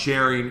about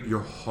sharing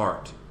your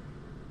heart.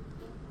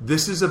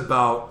 This is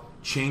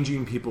about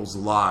changing people's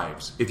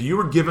lives. If you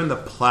were given the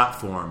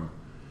platform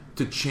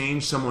to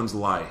change someone's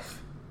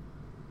life,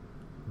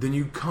 then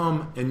you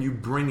come and you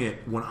bring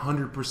it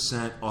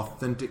 100%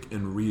 authentic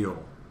and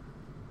real.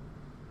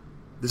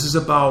 This is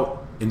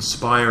about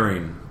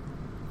inspiring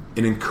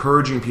and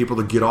encouraging people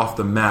to get off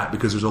the mat,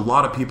 because there's a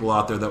lot of people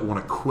out there that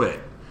want to quit.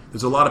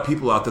 There's a lot of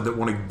people out there that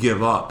want to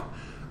give up.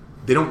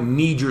 They don't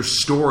need your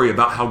story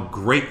about how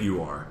great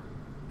you are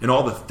and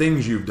all the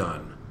things you've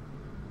done.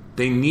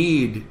 They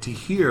need to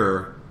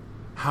hear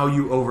how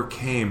you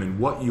overcame and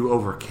what you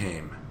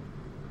overcame.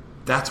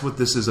 That's what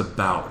this is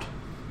about.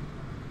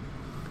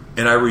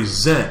 And I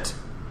resent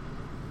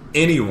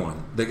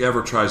anyone that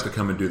ever tries to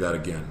come and do that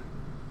again.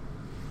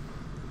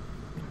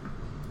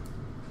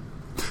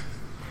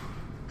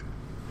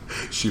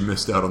 She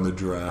missed out on the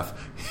giraffe.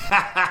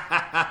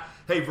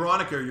 Hey,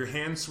 Veronica, are your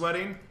hands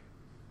sweating?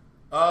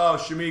 Oh,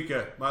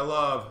 Shamika, my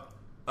love.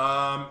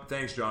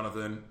 Thanks,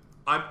 Jonathan.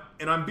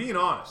 I'm being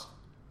honest.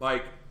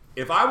 Like,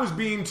 if I was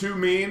being too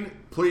mean,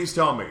 please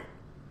tell me.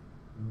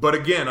 But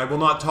again, I will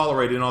not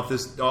tolerate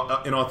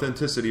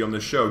inauthenticity on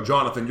this show.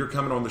 Jonathan, you're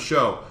coming on the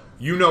show.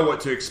 You know what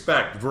to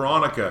expect.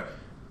 Veronica,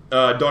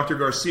 Dr.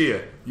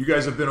 Garcia, you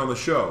guys have been on the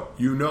show.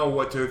 You know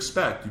what to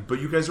expect. But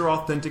you guys are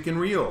authentic and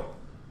real.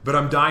 But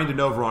I'm dying to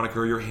know, Veronica,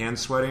 are your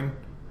hands sweating?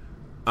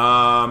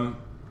 I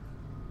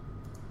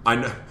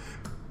know.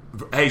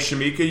 Hey,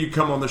 Shamika, you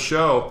come on the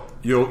show,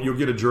 you'll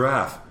get a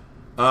giraffe.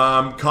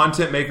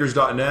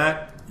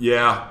 Contentmakers.net,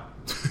 yeah.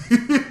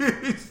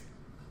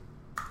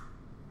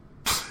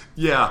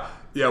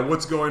 yeah,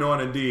 what's going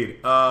on indeed?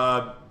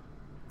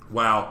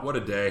 Wow, what a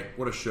day,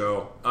 what a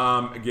show.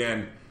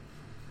 Again,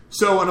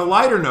 so on a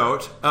lighter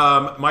note,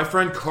 my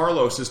friend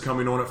Carlos is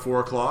coming on at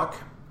 4 o'clock.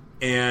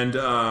 And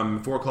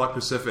 4 o'clock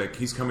Pacific,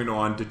 he's coming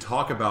on to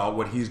talk about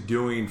what he's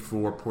doing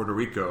for Puerto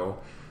Rico,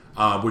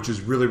 which is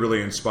really,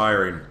 really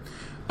inspiring.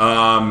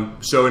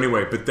 So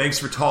anyway, but thanks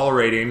for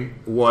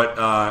tolerating what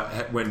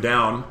went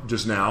down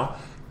just now.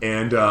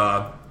 And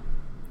wow,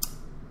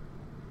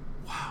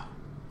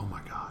 oh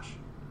my gosh.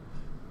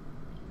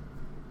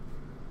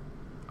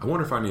 I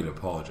wonder if I need to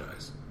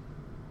apologize.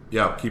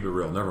 Yeah, keep it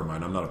real. Never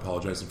mind, I'm not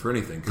apologizing for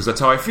anything because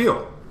that's how I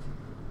feel.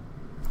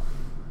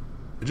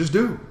 I just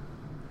do.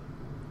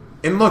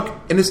 And look,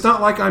 and it's not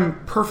like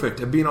I'm perfect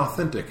at being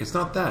authentic. It's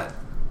not that.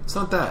 It's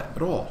not that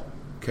at all.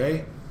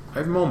 Okay? I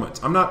have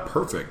moments. I'm not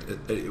perfect,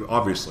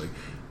 obviously.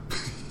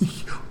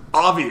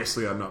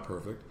 Obviously, I'm not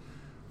perfect.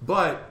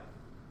 But,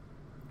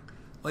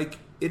 like,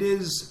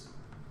 it's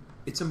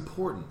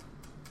important.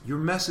 Your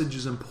message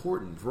is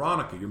important.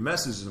 Veronica, your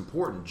message is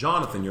important.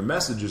 Jonathan, your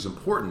message is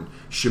important.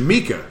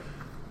 Shamika,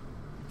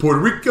 Puerto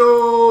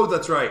Rico,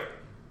 that's right.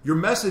 Your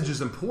message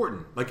is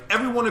important. Like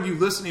every one of you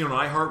listening on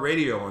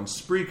iHeartRadio, on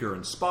Spreaker,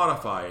 and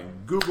Spotify,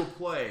 and Google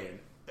Play,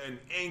 and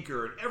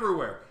Anchor, and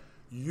everywhere.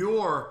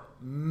 Your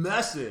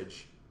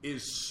message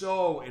is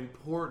so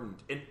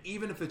important. And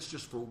even if it's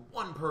just for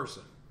one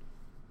person.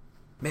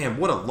 Man,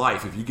 what a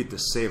life if you get to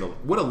save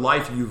what a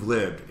life you've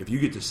lived if you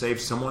get to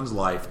save someone's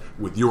life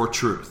with your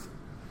truth.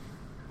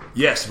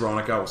 Yes,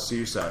 Veronica, I will see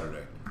you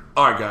Saturday.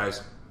 All right,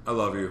 guys. I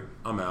love you.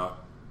 I'm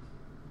out.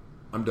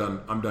 I'm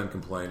done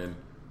complaining.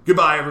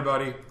 Goodbye,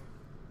 everybody.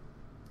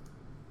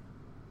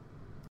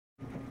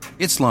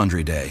 It's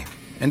laundry day.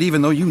 And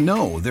even though you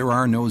know there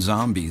are no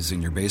zombies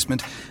in your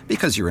basement,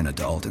 because you're an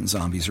adult and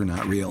zombies are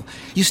not real,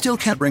 you still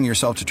can't bring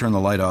yourself to turn the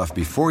light off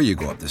before you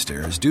go up the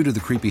stairs due to the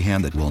creepy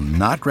hand that will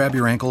not grab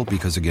your ankle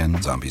because,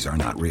 again, zombies are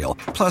not real.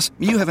 Plus,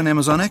 you have an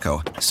Amazon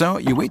Echo. So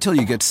you wait till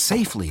you get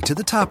safely to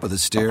the top of the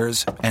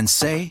stairs and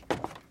say,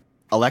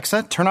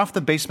 Alexa, turn off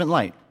the basement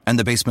light. And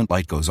the basement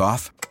light goes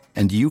off,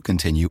 and you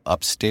continue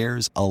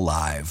upstairs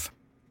alive.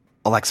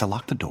 Alexa,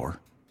 lock the door.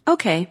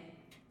 Okay.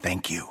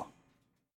 Thank you.